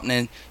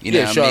sharpening, you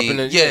know what I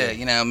mean? Yeah,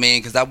 you know what I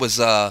mean? Because I was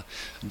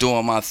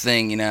doing my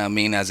thing, you know what I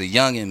mean, as a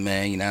youngin',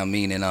 man, you know what I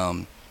mean?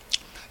 And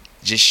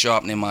just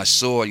sharpening my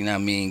sword, you know what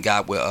I mean?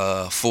 Got with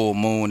Full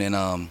Moon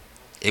and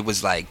it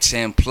was like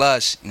 10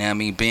 plus, you know what I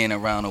mean? Being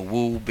around the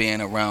Wu, being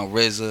around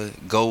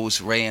RZA,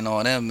 Ghost, Ray, and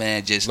all them,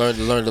 man. Just learned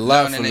a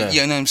lot from that.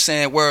 You know what I'm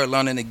saying?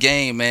 Learning the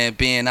game, man.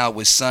 Being out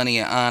with Sonny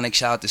and Onyx,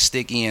 shout out to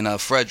Sticky and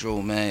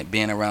Fredro, man.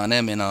 Being around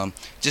them and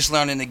just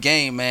learning the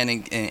game, man,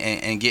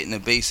 and getting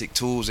the basic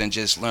tools and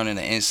just learning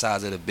the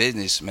insides of the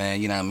business,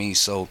 man. You know what I mean?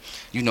 So,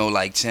 you know,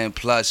 like 10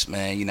 plus,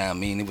 man. You know what I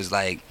mean? It was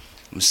like,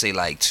 I'm gonna say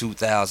like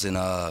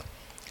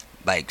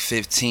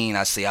 2015.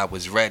 I say I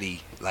was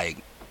ready,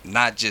 like.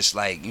 Not just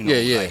like, you know,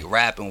 like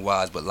rapping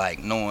wise, but like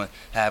knowing,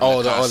 having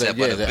the concept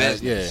of the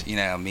business. You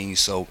know what I mean?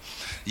 So,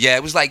 yeah,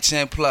 it was like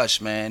 10 plus,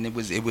 man. It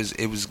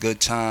was good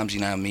times, you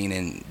know what I mean?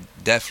 And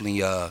definitely,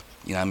 you know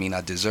what I mean?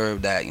 I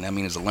deserved that, you know what I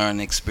mean? It's a learning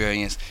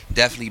experience.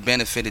 Definitely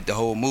benefited the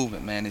whole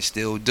movement, man. It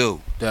still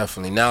do.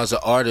 Definitely. Now, as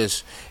an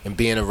artist and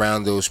being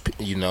around those,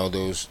 you know,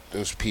 those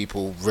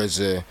people,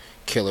 RZA,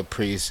 Killer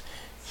Priest,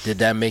 did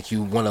that make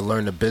you want to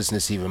learn the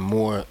business even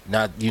more?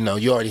 Not, you know,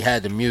 you already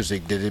had the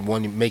music. Did it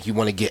make you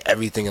want to get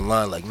everything in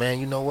line? Like,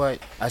 man, you know what?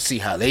 I see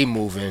how they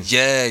moving.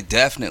 Yeah,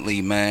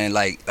 definitely, man.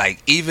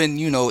 Like even,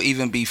 you know,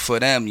 even before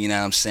them, you know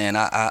what I'm saying?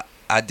 I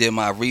did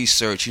my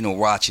research, you know,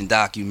 watching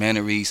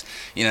documentaries,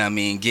 you know what I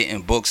mean,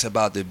 getting books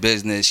about the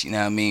business, you know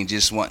what I mean,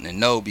 just wanting to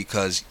know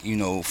because, you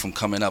know, from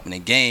coming up in the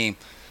game,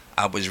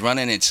 I was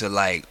running into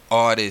like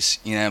artists,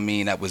 you know what I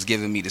mean, that was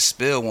giving me the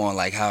spill on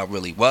like how it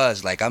really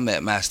was. Like I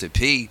met Master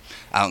P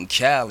out in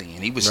Cali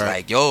and he was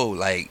like, yo,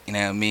 like, you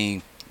know what I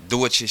mean,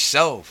 do it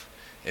yourself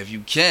if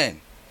you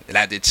can. And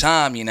at the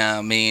time, you know what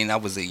I mean, I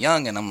was a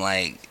young and I'm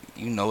like,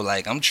 you know,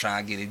 like I'm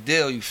trying to get a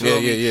deal, you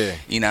feel me? Yeah.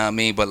 You know what I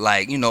mean? But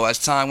like, you know,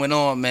 as time went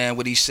on, man,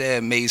 what he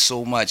said made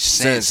so much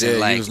sense. Yeah, and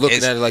like, he was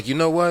looking at it like, you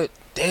know what?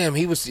 Damn,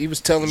 he was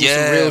telling me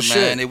some real shit.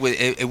 Yeah, man,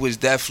 it was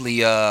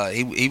definitely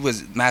he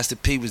was Master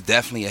P was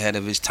definitely ahead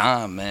of his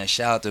time, man.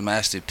 Shout out to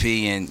Master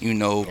P and you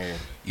know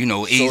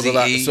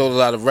Easy sold a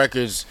lot of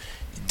records.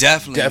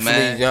 Definitely,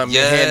 man. You know what I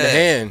mean? Hand to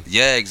hand.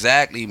 Yeah,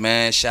 exactly,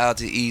 man. Shout out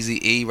to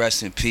Easy E,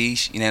 rest in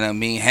peace. You know what I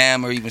mean?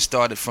 Hammer even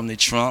started from the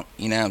trunk.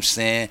 You know what I'm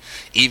saying?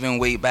 Even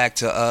way back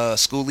to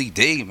Schoolie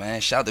D,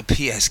 man. Shout out to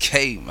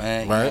PSK,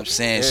 man. You know what I'm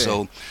saying? Yeah.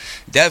 So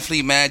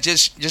definitely, man.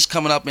 Just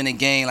coming up in the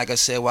game, like I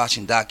said,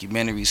 watching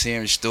documentaries,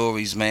 hearing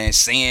stories, man.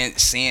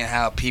 Seeing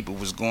how people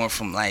was going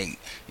from like,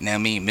 you know what I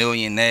mean,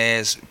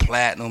 millionaires,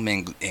 platinum,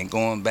 and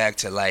going back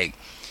to like,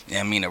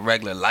 I mean, a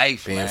regular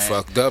life, being man.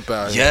 fucked up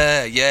out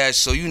here. Yeah.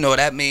 So, you know,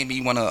 that made me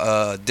want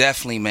to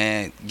definitely,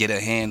 man, get a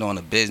hand on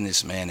the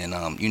business, man.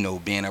 And, you know,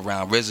 being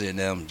around RZA and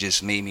them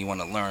just made me want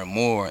to learn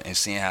more and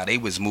seeing how they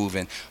was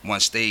moving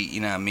once they,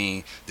 you know what I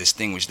mean,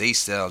 distinguished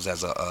themselves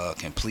as a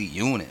complete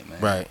unit,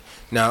 man. Right.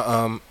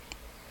 Now,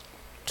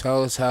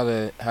 tell us how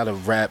the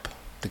rap,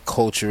 the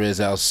culture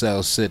is out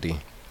Cell City.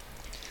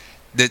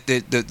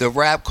 The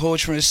rap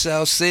culture in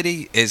Cell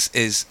City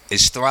is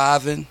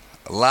thriving.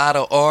 A lot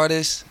of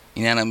artists.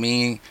 You know what I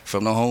mean?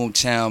 From the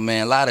hometown,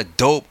 man. A lot of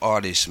dope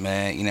artists,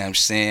 man. You know what I'm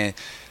saying?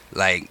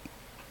 like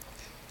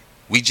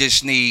we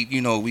just need,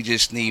 we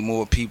just need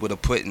more people to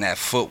put in that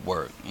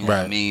footwork. You know what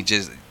I Right. mean?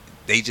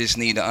 They just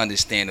need to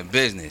understand the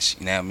business.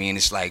 You know what I mean?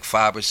 It's like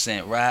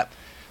 5% rap,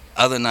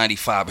 other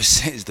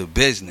 95% is the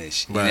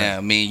business. You Right. know what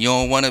I mean? You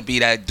don't want to be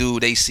that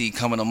dude they see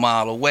coming a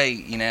mile away.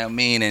 You know what I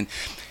mean? And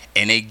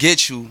they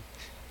get you.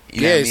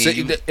 You know Yeah, what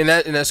I mean?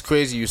 and that's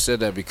crazy you said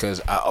that, because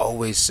I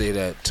always say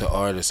that to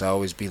artists. I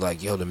always be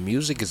like, yo, the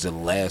music is the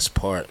last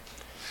part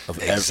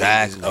of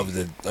Exactly.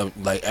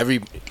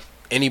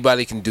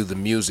 anybody can do the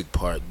music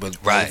part, but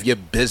Right. if your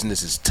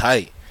business is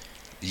tight,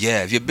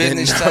 Yeah, if your then,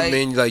 business I tight,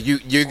 mean, like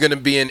you're gonna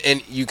be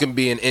you can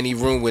be in any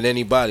room with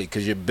anybody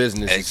because your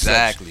business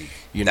exactly. is such,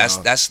 you That's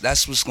know.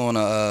 that's what's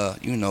gonna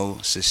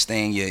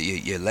sustain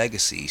your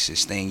legacy,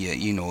 sustain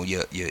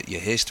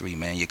your history,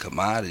 man, your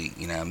commodity.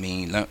 You know what I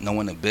mean?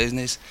 Knowing the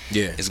business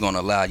Yeah. is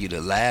gonna allow you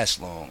to last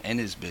long in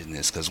this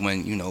business. Cause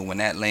when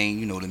that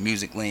lane, the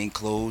music lane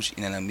closed,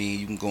 you know what I mean?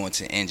 You can go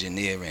into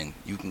engineering,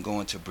 you can go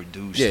into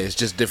producing. Yeah, it's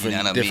just different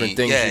You know what I different mean?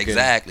 things. Yeah, you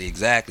can-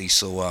 exactly.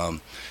 So, you know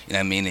what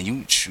I mean? And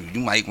you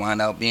might wind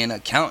up being an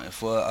accountant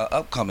for an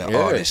upcoming Yeah.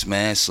 artist,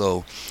 man.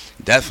 So,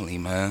 definitely,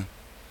 man.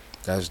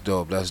 That's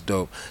dope. That's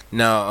dope.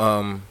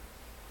 Now,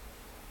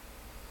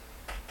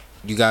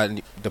 you got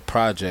the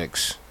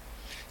projects.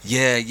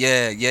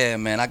 Yeah,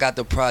 man. I got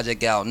the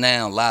project out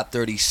now. Lot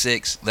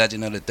 36,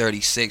 Legend of the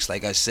 36.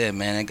 Like I said,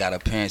 man, I got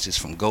appearances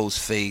from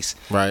Ghostface,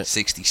 Right.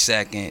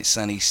 62nd,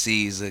 Sonny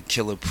Caesar,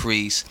 Killer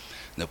Priest,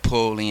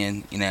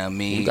 Napoleon. You know what I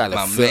mean? You got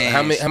My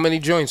how many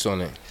joints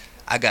on it?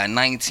 I got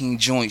 19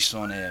 joints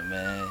on there,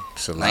 man.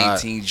 It's a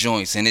lot. 19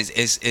 joints, and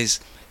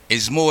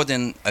it's more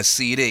than a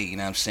CD. You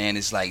know what I'm saying?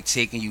 It's like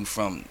taking you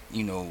from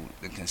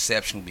the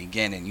conceptual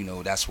beginning.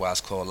 That's why it's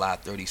called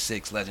Lot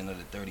 36, Legend of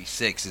the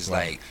 36. It's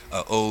Right.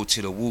 like an ode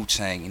to the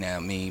Wu-Tang. You know what I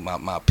mean?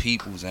 My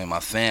peoples and my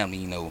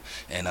family.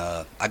 And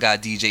I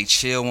got DJ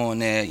Chill on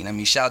there. You know what I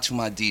mean? Shout out to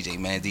my DJ,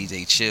 man,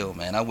 DJ Chill,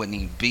 man. I wouldn't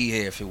even be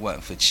here if it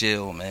wasn't for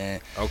Chill, man.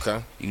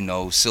 Okay.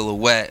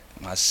 Silhouette,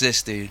 my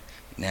sister.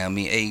 You know what I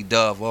mean?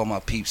 A-Dove, all my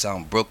peeps out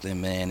in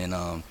Brooklyn, man. And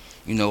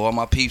all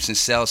my peeps in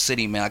South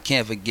City, man. I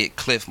can't forget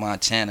Cliff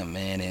Montana,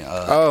 man. And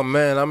Oh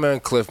man, I'm in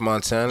Cliff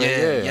Montana. I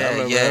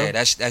remember him.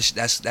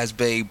 That's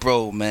Babe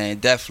Bro, man.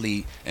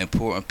 Definitely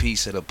important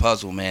piece of the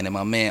puzzle, man. And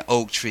my man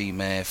Oak Tree,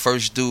 man.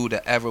 First dude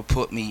to ever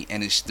put me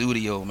in the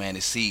studio, man,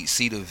 to see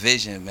the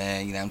vision,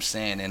 man. You know what I'm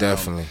saying? And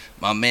Definitely.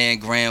 my man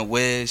Grand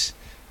Wiz,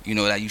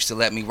 that used to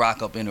let me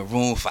rock up in the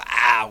room for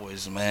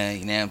hours, man.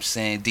 You know what I'm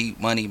saying? Deep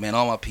Money, man.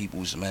 All my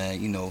peoples,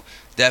 man.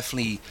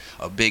 Definitely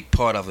a big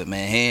part of it,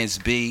 man. Hands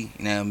B,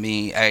 you know what I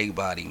mean?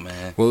 Everybody,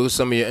 man. What was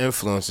some of your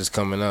influences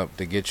coming up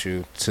to get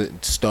you to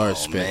start Oh,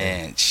 spitting?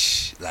 man.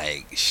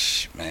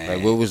 Man.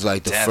 Like, what was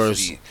like the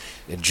Definitely.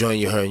 first joint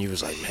you heard and you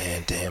was like,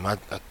 man, damn, I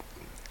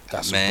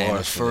got some Man,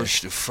 bars for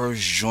this. the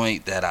first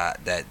joint that I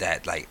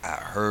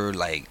heard,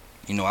 like,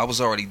 I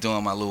was already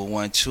doing my little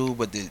 1-2,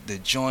 but the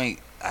joint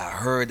I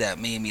heard that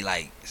made me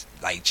like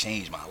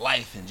change my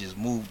life and just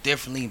move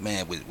differently,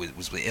 man,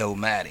 was with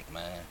Illmatic,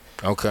 man.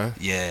 Okay.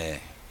 Yeah.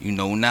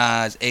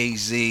 Nas,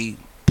 AZ,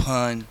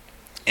 Pun,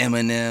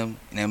 Eminem, you know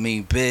what I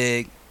mean,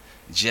 Big,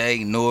 Jay,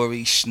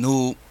 Nori,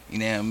 Snoop, you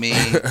know what I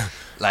mean?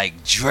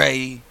 Like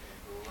Dre,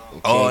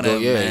 all go-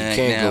 them, yeah, you man.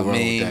 can't you know go what I wrong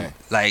mean?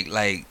 with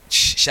Like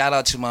shout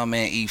out to my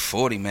man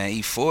E40, man.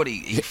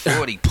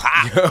 E40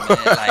 pop,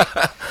 man.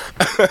 Like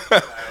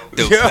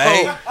the Yo.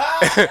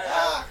 Bay.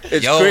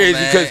 It's Yo, crazy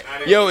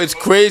man. it's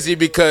crazy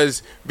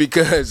because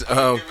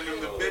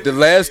the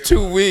last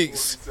 2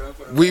 weeks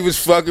we was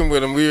fucking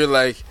with him. We were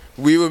like,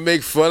 we would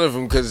make fun of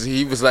him because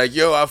he was like,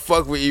 yo, I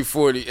fuck with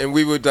E40, and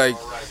we would like,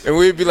 and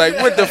we'd be like,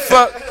 what the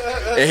fuck?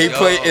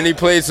 And he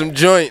played some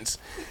joints,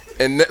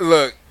 and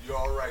look. You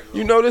all right,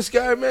 You know this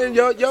guy, man.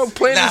 Y'all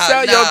playing this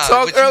out. Nah, Y'all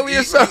talk but you- earlier,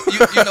 you, something.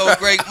 you know,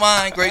 great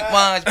minds be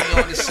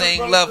on the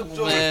same level,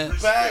 man.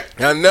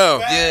 I know.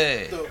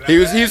 Yeah. He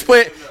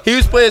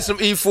was playing some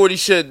E40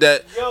 shit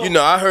that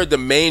I heard the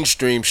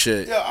mainstream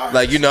shit.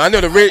 Like I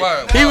know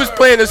Word, he was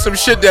playing some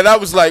shit that I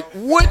was like,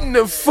 what in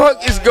the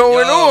fuck is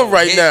going on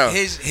right now?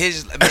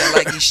 His man,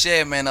 like he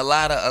said, man, a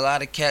lot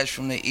of cats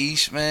from the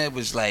East, man,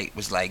 was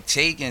like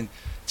taking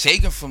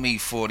from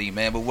E40,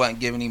 man, but wasn't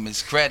giving him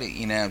his credit,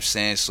 you know what I'm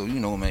saying? So,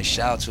 man,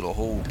 shout out to the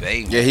whole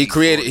Bay, man. Yeah, he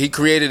E40.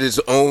 created his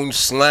own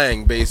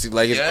slang, basically,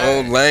 like his Yeah.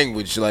 own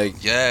language,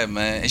 like. Yeah,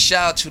 man. And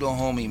shout out to the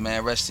homie,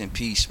 man. Rest in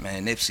peace,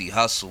 man. Nipsey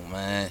Hussle,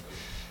 man.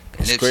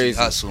 It's Nipsey crazy.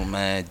 Hussle,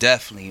 man.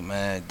 Definitely,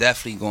 man.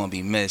 Definitely gonna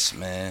be missed,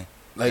 man.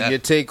 Like Yeah. your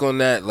take on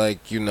that,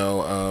 like you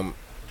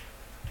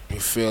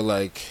feel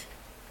like,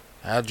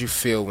 how'd you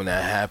feel when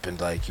that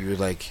happened? Like you were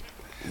like,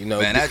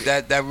 Man,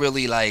 that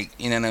really, like,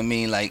 you know what I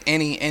mean? Like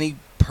any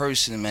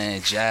person,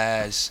 man,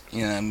 jazz,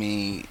 you know what I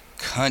mean,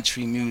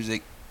 country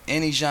music,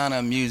 any genre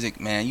of music,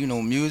 man,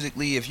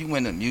 musically, if you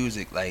into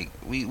music, like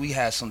we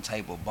have some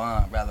type of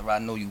bond, rather I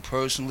know you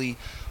personally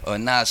or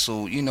not.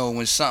 So,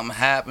 when something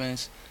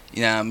happens,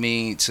 you know what I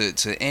mean,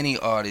 to any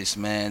artist,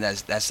 man,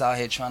 that's out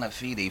here trying to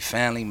feed their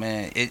family,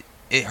 man,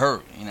 it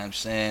hurt, you know what I'm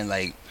saying?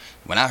 Like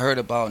when I heard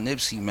about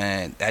Nipsey,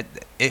 man, that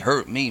it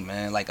hurt me,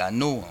 man. Like I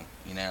knew him.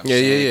 You know what I'm Yeah,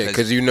 saying? yeah.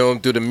 Because you know him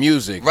through the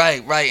music.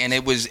 Right, and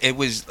it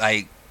was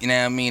like, you know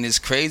what I mean? It's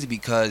crazy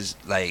because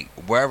like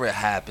wherever it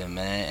happened,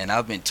 man, and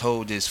I've been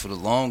told this for the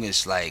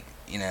longest, like,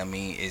 you know what I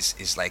mean,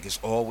 it's like it's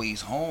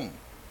always home.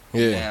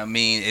 Yeah. You know what I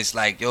mean? It's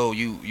like, yo,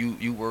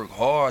 you work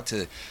hard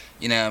to,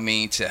 you know what I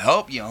mean, to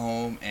help your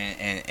home,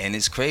 and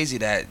it's crazy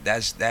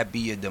that be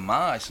your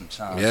demise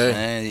sometimes, Yeah.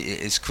 man.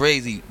 It's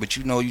crazy, but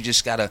you know, you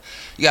just gotta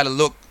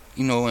look,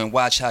 you know, and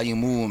watch how you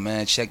move,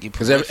 man. Check your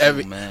Because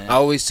peripheral, man. I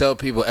always tell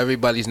people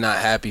everybody's not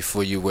happy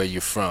for you where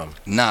you're from.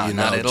 Nah, You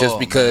know, not at just all,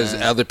 because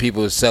man. other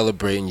people are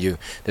celebrating you.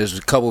 There's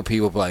a couple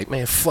people like,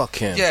 man, fuck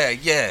him. Yeah,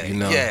 You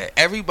know? yeah.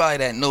 Everybody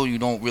that know you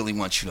don't really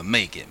want you to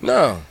make it, man.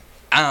 No.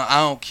 I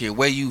don't care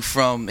where you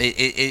from.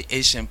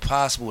 It's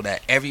impossible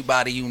that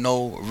everybody you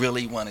know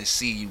really want to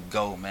see you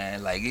go,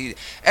 man. Like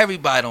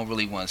everybody don't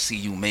really want to see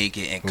you make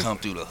it and come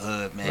through the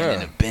hood, man,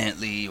 in a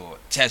Bentley or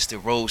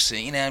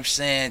Testarossa. You know what I'm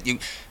saying?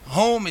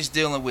 Home is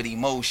dealing with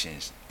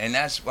emotions, and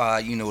that's why,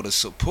 you know, the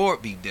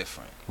support be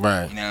different.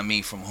 Right. You know what I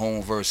mean? From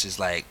home versus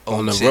like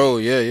On the OT. road,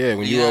 yeah.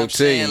 When You you know what I'm OT.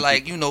 saying?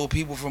 Like, you know,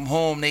 people from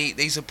home, they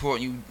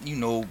support you, you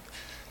know,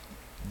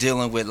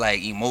 dealing with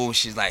like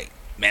emotions, like,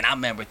 man, I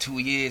remember 2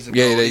 years ago,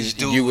 Yeah, this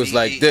dude, you was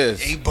like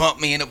this. He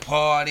bumped me in a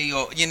party,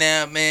 or, you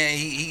know, man,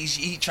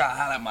 he tried to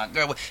holler at my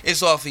girl.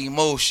 It's off of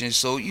emotion,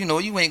 so, you know,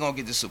 you ain't gonna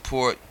get the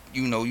support,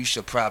 you know, you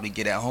should probably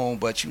get at home,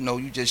 but, you know,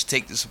 you just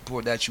take the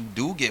support that you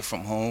do get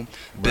from home,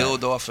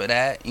 build off of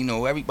that. You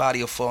know, everybody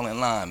will fall in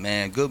line,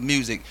 man. Good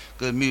music,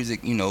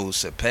 you know,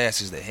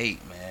 surpasses the hate,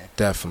 man.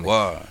 Definitely.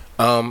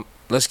 Wow.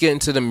 Let's get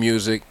into the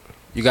music.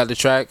 You got the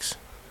tracks?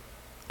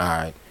 All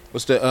right.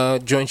 What's the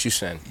joints you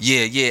send?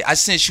 Yeah. I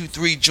sent you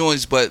 3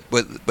 joints, but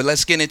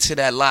let's get into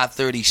that Lot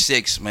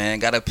 36, man.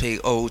 Gotta pay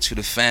ode to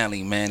the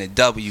family, man. A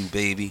W,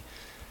 baby.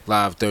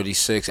 Live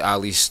 36,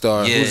 Ali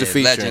Star. Yeah, Who's the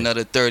featuring? Legend of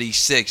the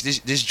 36.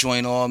 This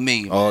joint on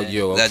me, man. All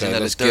you, okay, Legend of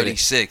the let's get it.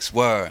 36.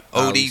 Word.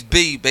 Ali's-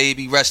 ODB,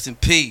 baby. Rest in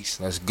peace.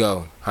 Let's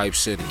go. Hype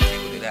City.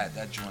 Look at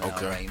that joint out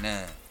Okay. right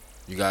now.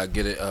 You gotta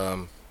get it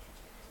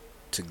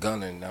to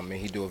Gunnin. I mean,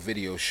 he do a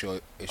video show Oh,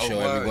 every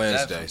word.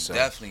 Wednesday. So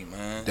Definitely,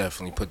 man.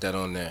 definitely put that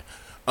on there.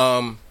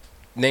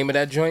 Name of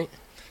that joint?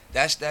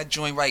 That's that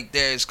joint right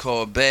there. It's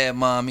called Bad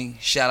Mommy.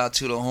 Shout out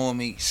to the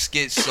homie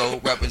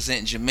Schizo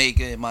representing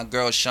Jamaica, and my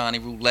girl Shawnee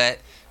Roulette.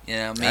 You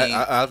know what I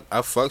mean?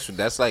 I fucks with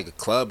that's like a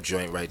club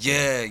joint right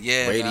there.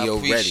 Yeah, Radio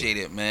man, I appreciate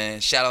it,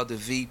 man. Shout out to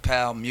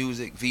VPAL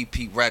Music,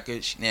 VP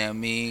Records, you know what I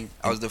mean?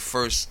 I was the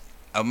first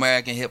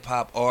American hip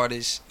hop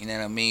artist, you know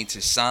what I mean,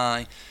 to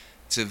sign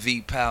to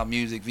VPAL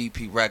Music,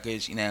 VP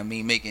Records, you know what I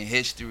mean, making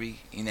history,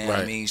 you know what I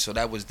Right. mean? So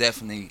that was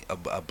definitely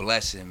a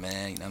blessing,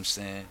 man, you know what I'm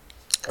saying?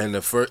 And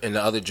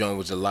the other joint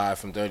was a live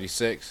from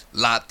 36.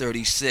 Lot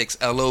 36,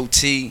 LOT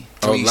 36.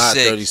 Oh, Lot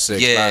 36,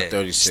 Yeah, Lot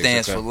 36,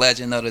 stands okay. for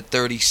Legend of the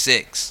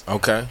 36.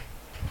 Okay.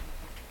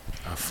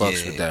 I fucks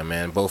Yeah. with that,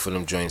 man. Both of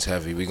them joints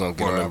heavy. We gonna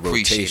get Word, them in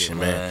appreciate rotation,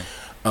 it,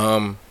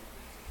 man.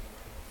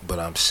 But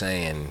I'm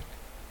saying,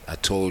 I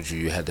told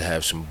you had to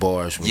have some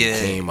bars when you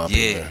came up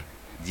here.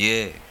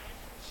 Yeah,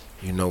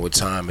 You know what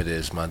time it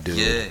is, my dude.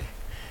 yeah.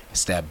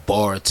 It's that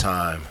bar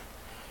time.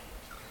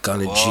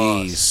 Gunna Bars.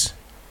 G's.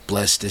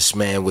 Bless this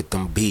man with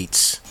them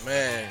beats.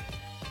 Man,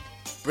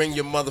 bring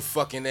your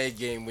motherfucking A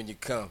game when you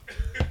come.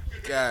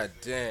 God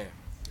damn.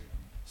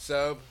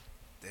 Sub?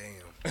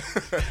 Damn.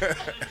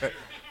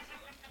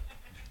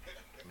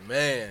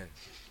 Man.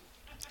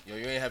 Yo,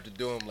 you ain't have to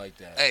do him like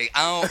that. Hey,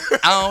 I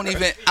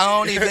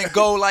don't even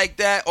go like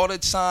that all the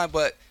time,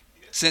 but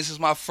since it's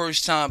my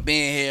first time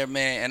being here,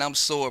 man, and I'm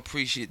so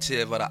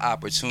appreciative of the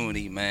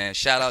opportunity, man.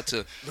 Shout out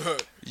to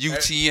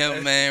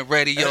UTM, man,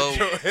 radio.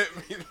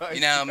 You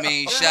know what I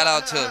mean? Shout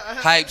out to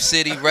Hype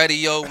City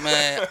Radio,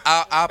 man.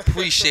 I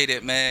appreciate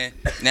it, man.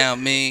 Now, I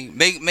mean,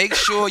 make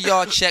sure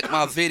y'all check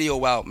my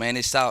video out, man.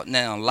 It's out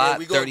now. Lot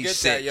we gonna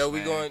 36. get that, yo. We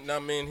man. going, I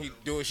mean, he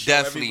do a show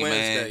Definitely, every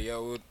Wednesday, man.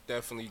 yo. We'll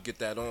definitely get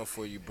that on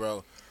for you,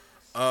 bro.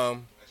 Yo,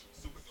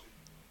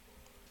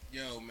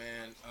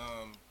 man,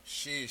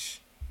 sheesh.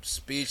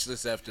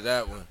 Speechless after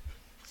that one.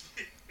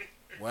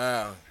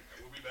 Wow.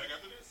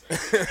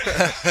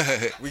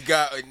 We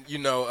got,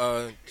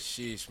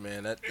 sheesh,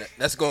 man.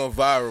 That's going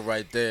viral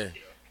right there.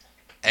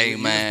 Hey, You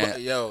was man.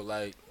 yo,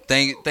 like,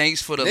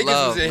 Thanks for the niggas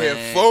love, was in man.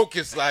 here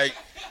focused, like,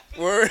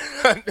 word.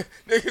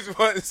 Niggas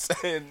wasn't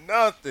saying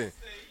nothing.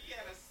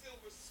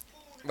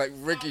 Like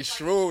Ricky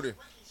Schroeder.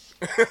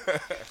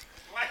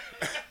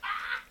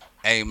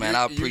 Hey, man,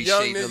 I You appreciate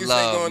young the niggas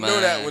love, ain't gonna man.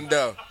 know that one,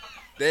 though.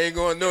 They ain't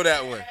gonna know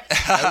that one.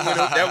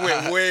 That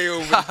went way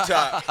over the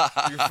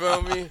top. You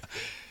feel me?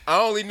 I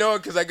only know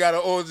it because I got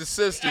an older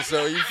sister,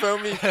 so you feel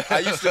me? I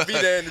used to be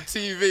there in the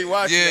TV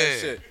watching that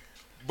shit.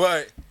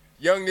 But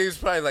young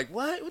niggas probably like,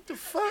 what the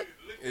fuck?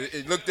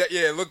 Look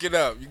it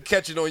up. You can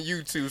catch it on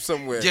YouTube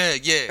somewhere. Yeah,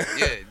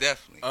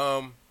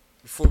 definitely.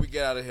 Before we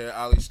get out of here,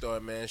 Ali Star,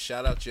 man,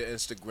 shout out your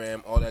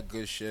Instagram, all that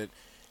good shit,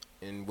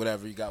 and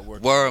whatever you got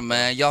working. Word,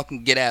 man. Y'all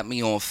can get at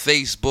me on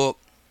Facebook,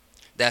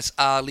 That's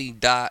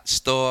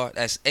Ali.Starr.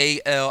 That's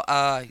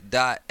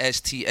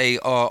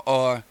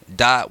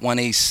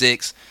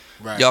Ali.STARR.186.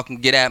 Right. Y'all can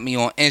get at me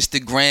on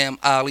Instagram,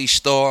 Ali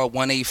Starr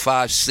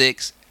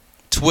 1856.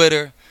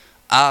 Twitter,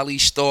 Ali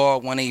Starr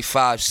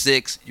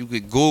 1856. You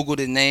could Google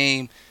the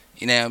name.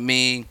 You know what I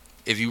mean?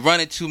 If you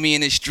run into me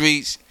in the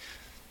streets,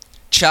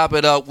 chop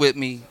it up with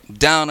me.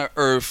 Down to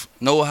earth.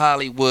 No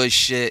Hollywood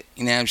shit.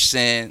 You know what I'm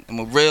saying? I'm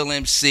a real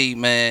MC,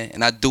 man,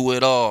 and I do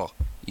it all.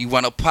 You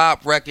want a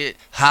pop record?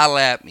 Holla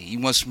at me. You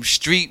want some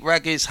street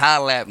records?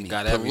 Holla at me.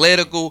 Got everything.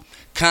 Political,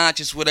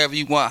 conscious, whatever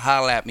you want,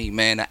 holla at me,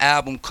 man. The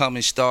album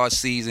coming, Star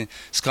Season.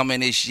 It's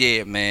coming this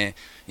year, man.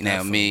 You know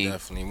what I mean?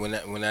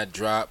 Definitely. When that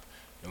drop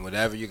and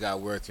whatever you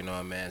got working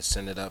on, man,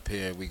 send it up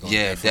here. We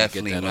gonna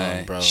definitely, get that man.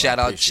 on, bro. Shout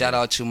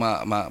out to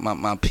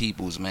my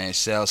peoples, man.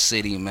 South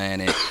City,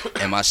 man,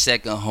 and my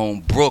second home,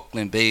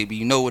 Brooklyn, baby.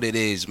 You know what it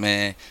is,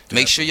 man.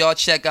 Make sure y'all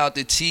check out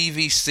the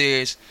TV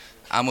series.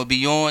 I'm gonna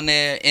be on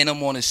there, and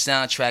I'm on the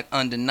soundtrack,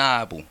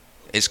 Undeniable.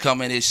 It's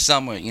coming this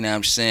summer, you know what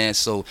I'm saying?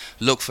 So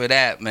look for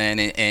that, man.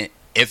 And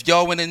if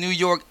y'all in the New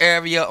York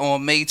area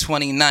on May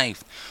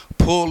 29th,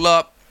 pull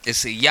up.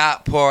 It's a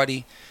yacht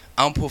party.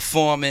 I'm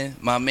performing.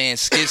 My man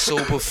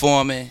Schizo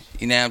performing.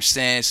 You know what I'm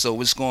saying? So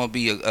it's gonna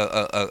be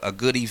a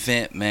good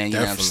event, man. You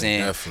know what I'm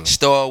saying? Definitely.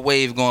 Star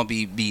Wave gonna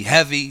be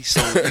heavy, so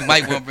you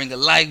might want to bring a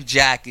life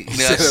jacket. You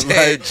know what I'm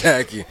saying? Life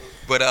jacket.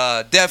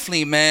 But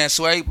definitely, man.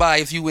 So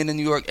everybody, if you in the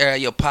New York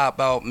area, pop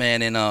out,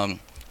 man, and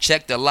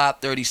check the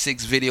Lot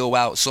 36 video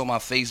out. It's on my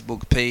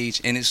Facebook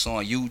page, and it's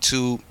on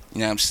YouTube. You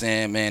know what I'm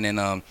saying, man?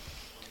 And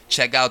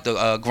check out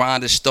the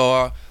Grinder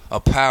Star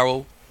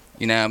Apparel.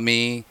 You know what I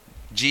mean?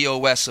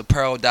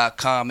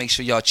 GOSapparel.com. Make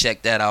sure y'all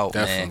check that out,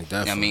 man. Definitely. You know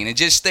what I mean? And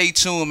just stay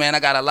tuned, man. I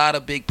got a lot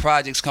of big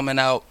projects coming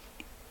out.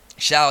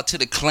 Shout out to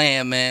the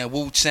clan, man.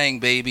 Wu-Tang,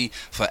 baby.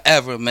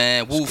 Forever,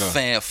 man.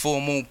 Wu-Fam, Full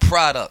Moon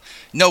Product.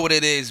 Know what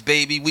it is,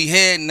 baby. We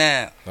here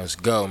now. Let's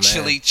go, man.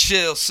 Chili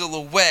Chill,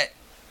 Silhouette.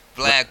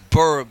 Black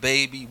Bird,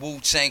 baby.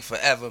 Wu-Tang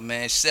forever,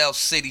 man. South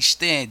City,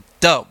 stand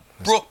up.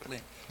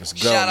 Brooklyn. Let's go,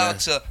 Shout man. out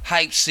to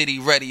Hype City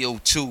Radio,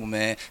 too,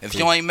 man. If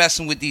you ain't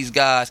messing with these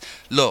guys,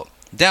 look.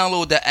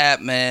 Download the app,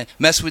 man.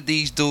 Mess with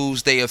these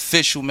dudes. They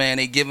official, man.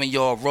 They giving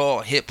y'all raw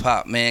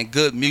hip-hop, man.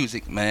 Good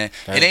music, man.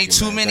 It ain't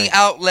too many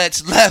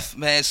outlets left,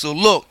 man. So,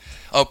 look,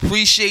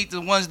 appreciate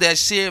the ones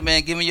that's here,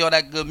 man, giving y'all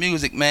that good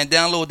music, man.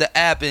 Download the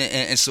app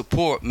and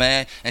support,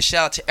 man. And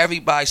shout out to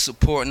everybody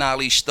supporting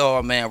Ali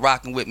Starr, man,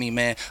 rocking with me,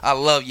 man. I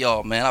love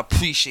y'all, man. I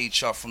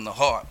appreciate y'all from the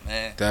heart,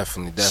 man.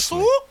 Definitely. Let's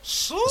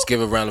give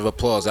a round of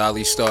applause.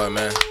 Ali Starr,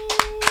 man.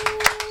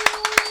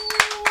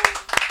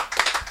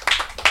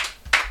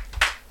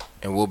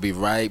 And we'll be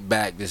right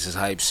back. This is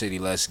Hype City.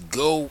 Let's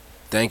go.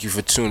 Thank you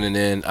for tuning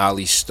in.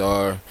 Ali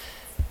Starr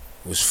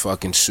was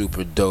fucking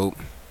super dope.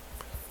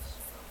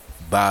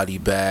 Body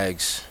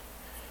bags.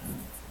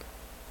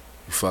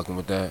 You fucking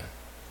with that?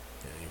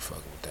 Yeah, you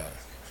fucking with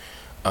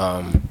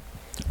that.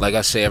 Like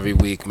I say every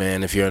week,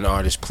 man, if you're an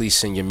artist, please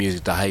send your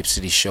music to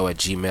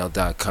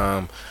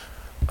hypecityshow@gmail.com.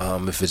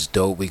 If it's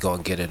dope, we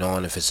gonna get it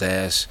on. If it's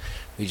ass,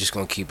 we just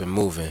gonna keep it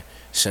moving.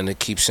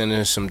 Keep sending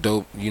us some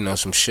dope,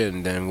 some shit,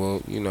 and then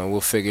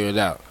we'll figure it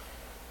out.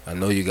 I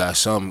know you got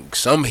some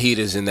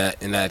heaters in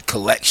that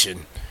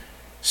collection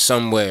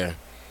somewhere.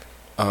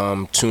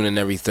 Tune in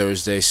every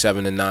Thursday,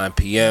 7 to 9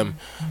 p.m.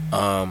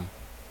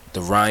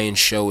 The Ryan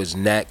Show is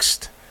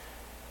next.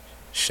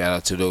 Shout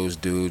out to those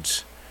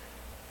dudes.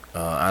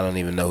 I don't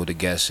even know who the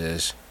guest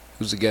is.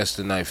 Who's the guest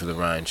tonight for the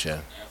Ryan Show?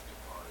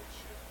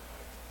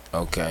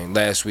 Okay,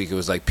 last week it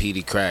was like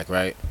Petey Crack,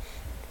 right?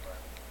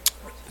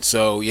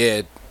 So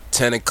yeah,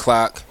 10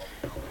 o'clock,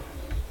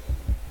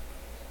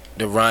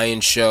 the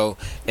Ryan Show.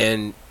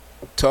 And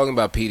talking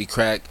about Petey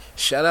Crack,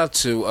 shout out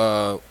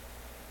to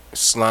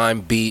Slime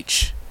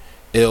Beach,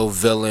 Ill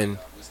Villain.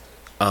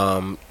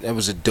 That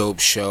was a dope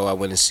show. I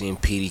went and seen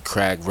Petey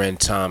Crack, Ren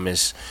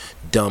Thomas,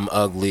 Dumb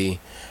Ugly,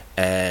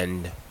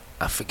 and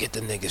I forget the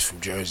niggas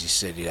from Jersey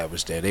City that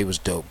was there. They was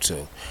dope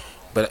too.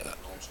 But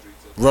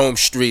Rome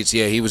Streets,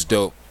 yeah, he was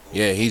dope.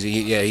 Yeah,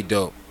 he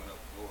dope.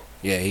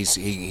 Yeah,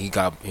 he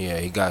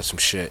got some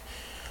shit.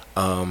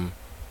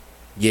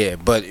 Yeah,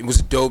 but it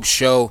was a dope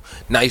show.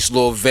 Nice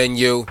little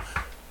venue.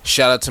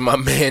 Shout out to my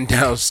man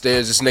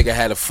downstairs. This nigga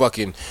had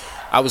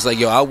I was like,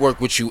 yo, I'll work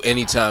with you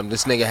anytime.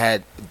 This nigga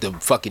had the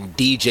fucking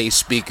DJ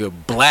speaker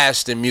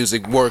blasting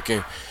music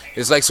working.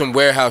 It's like some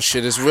warehouse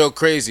shit. It's real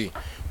crazy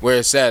where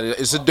it's at.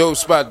 It's a dope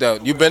spot though.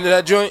 You been to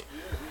that joint?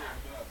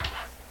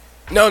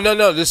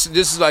 No. This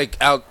is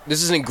like out.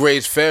 This is in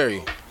Grays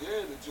Ferry.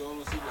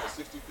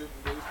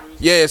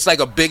 Yeah, it's like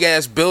a big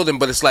ass building,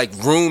 but it's like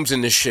rooms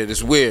and this shit.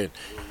 It's weird,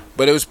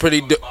 but it was pretty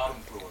dope.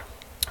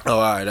 Oh,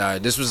 all right.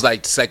 This was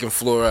like the second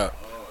floor up.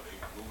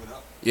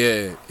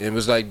 Yeah, it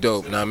was like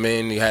dope. Now, I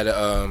mean, they had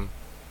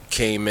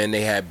came in.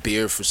 They had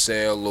beer for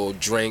sale, little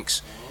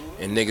drinks,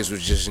 and niggas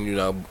was just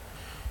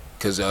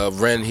cause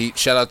Ren.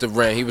 Shout out to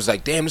Ren. He was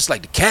like, damn, it's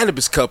like the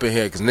cannabis cup in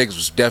here, cause niggas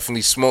was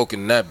definitely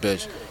smoking in that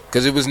bitch.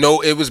 Cause it was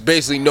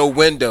basically no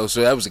window,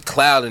 so that was a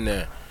cloud in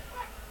there.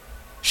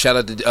 Shout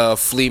out to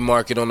Flea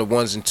Market on the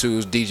ones and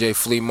twos, DJ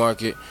Flea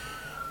Market.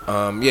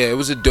 Yeah, it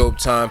was a dope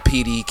time.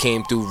 PD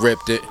came through,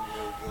 ripped it.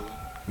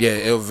 Yeah,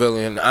 Ill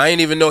Villain. I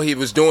didn't even know he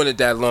was doing it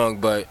that long,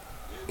 but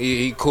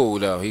he cool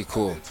though. He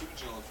cool.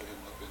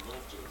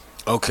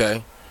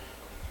 Okay.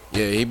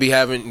 Yeah, he be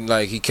having,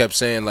 like, he kept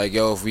saying, like,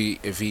 yo, if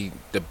the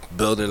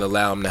building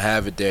allow him to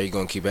have it there, he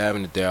gonna keep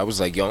having it there. I was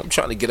like, yo, I'm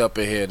trying to get up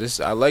in here.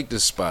 I like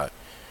this spot.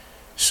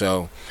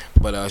 So,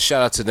 but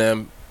shout out to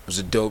them. It was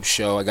a dope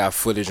show. I got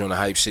footage on the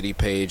Hype City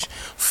page.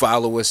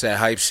 Follow us at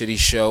Hype City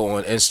Show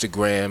on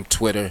Instagram,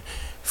 Twitter,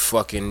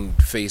 fucking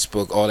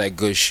Facebook, all that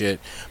good shit.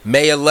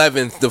 May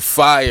 11th, The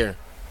Fire.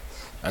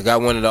 I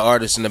got one of the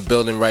artists in the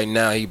building right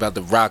now. He about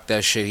to rock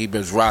that shit. He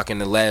been rocking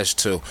the last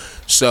two.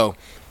 So,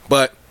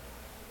 but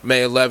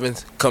May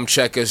 11th, come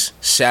check us.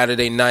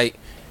 Saturday night.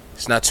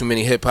 It's not too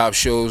many hip hop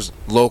shows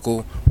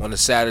local on a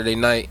Saturday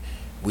night.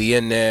 We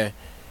in there.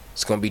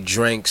 It's gonna be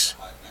drinks,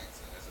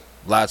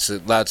 lots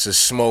of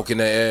smoke in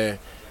the air.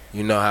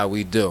 You know how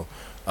we do.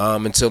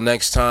 Until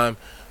next time,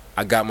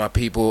 I got my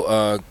people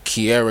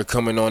Kiera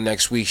coming on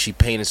next week. She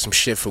painted some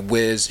shit for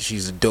Wiz.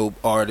 She's a dope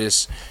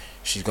artist.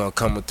 She's gonna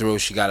come through.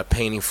 She got a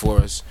painting for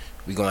us.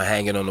 We gonna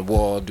hang it on the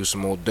wall, do some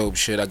more dope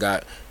shit. I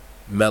got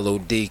Mellow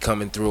D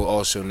coming through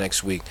also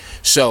next week.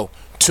 So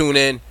tune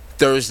in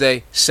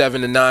Thursday, 7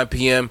 to 9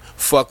 p.m.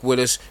 Fuck with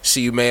us.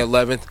 See you May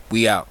 11th.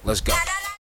 We out. Let's go.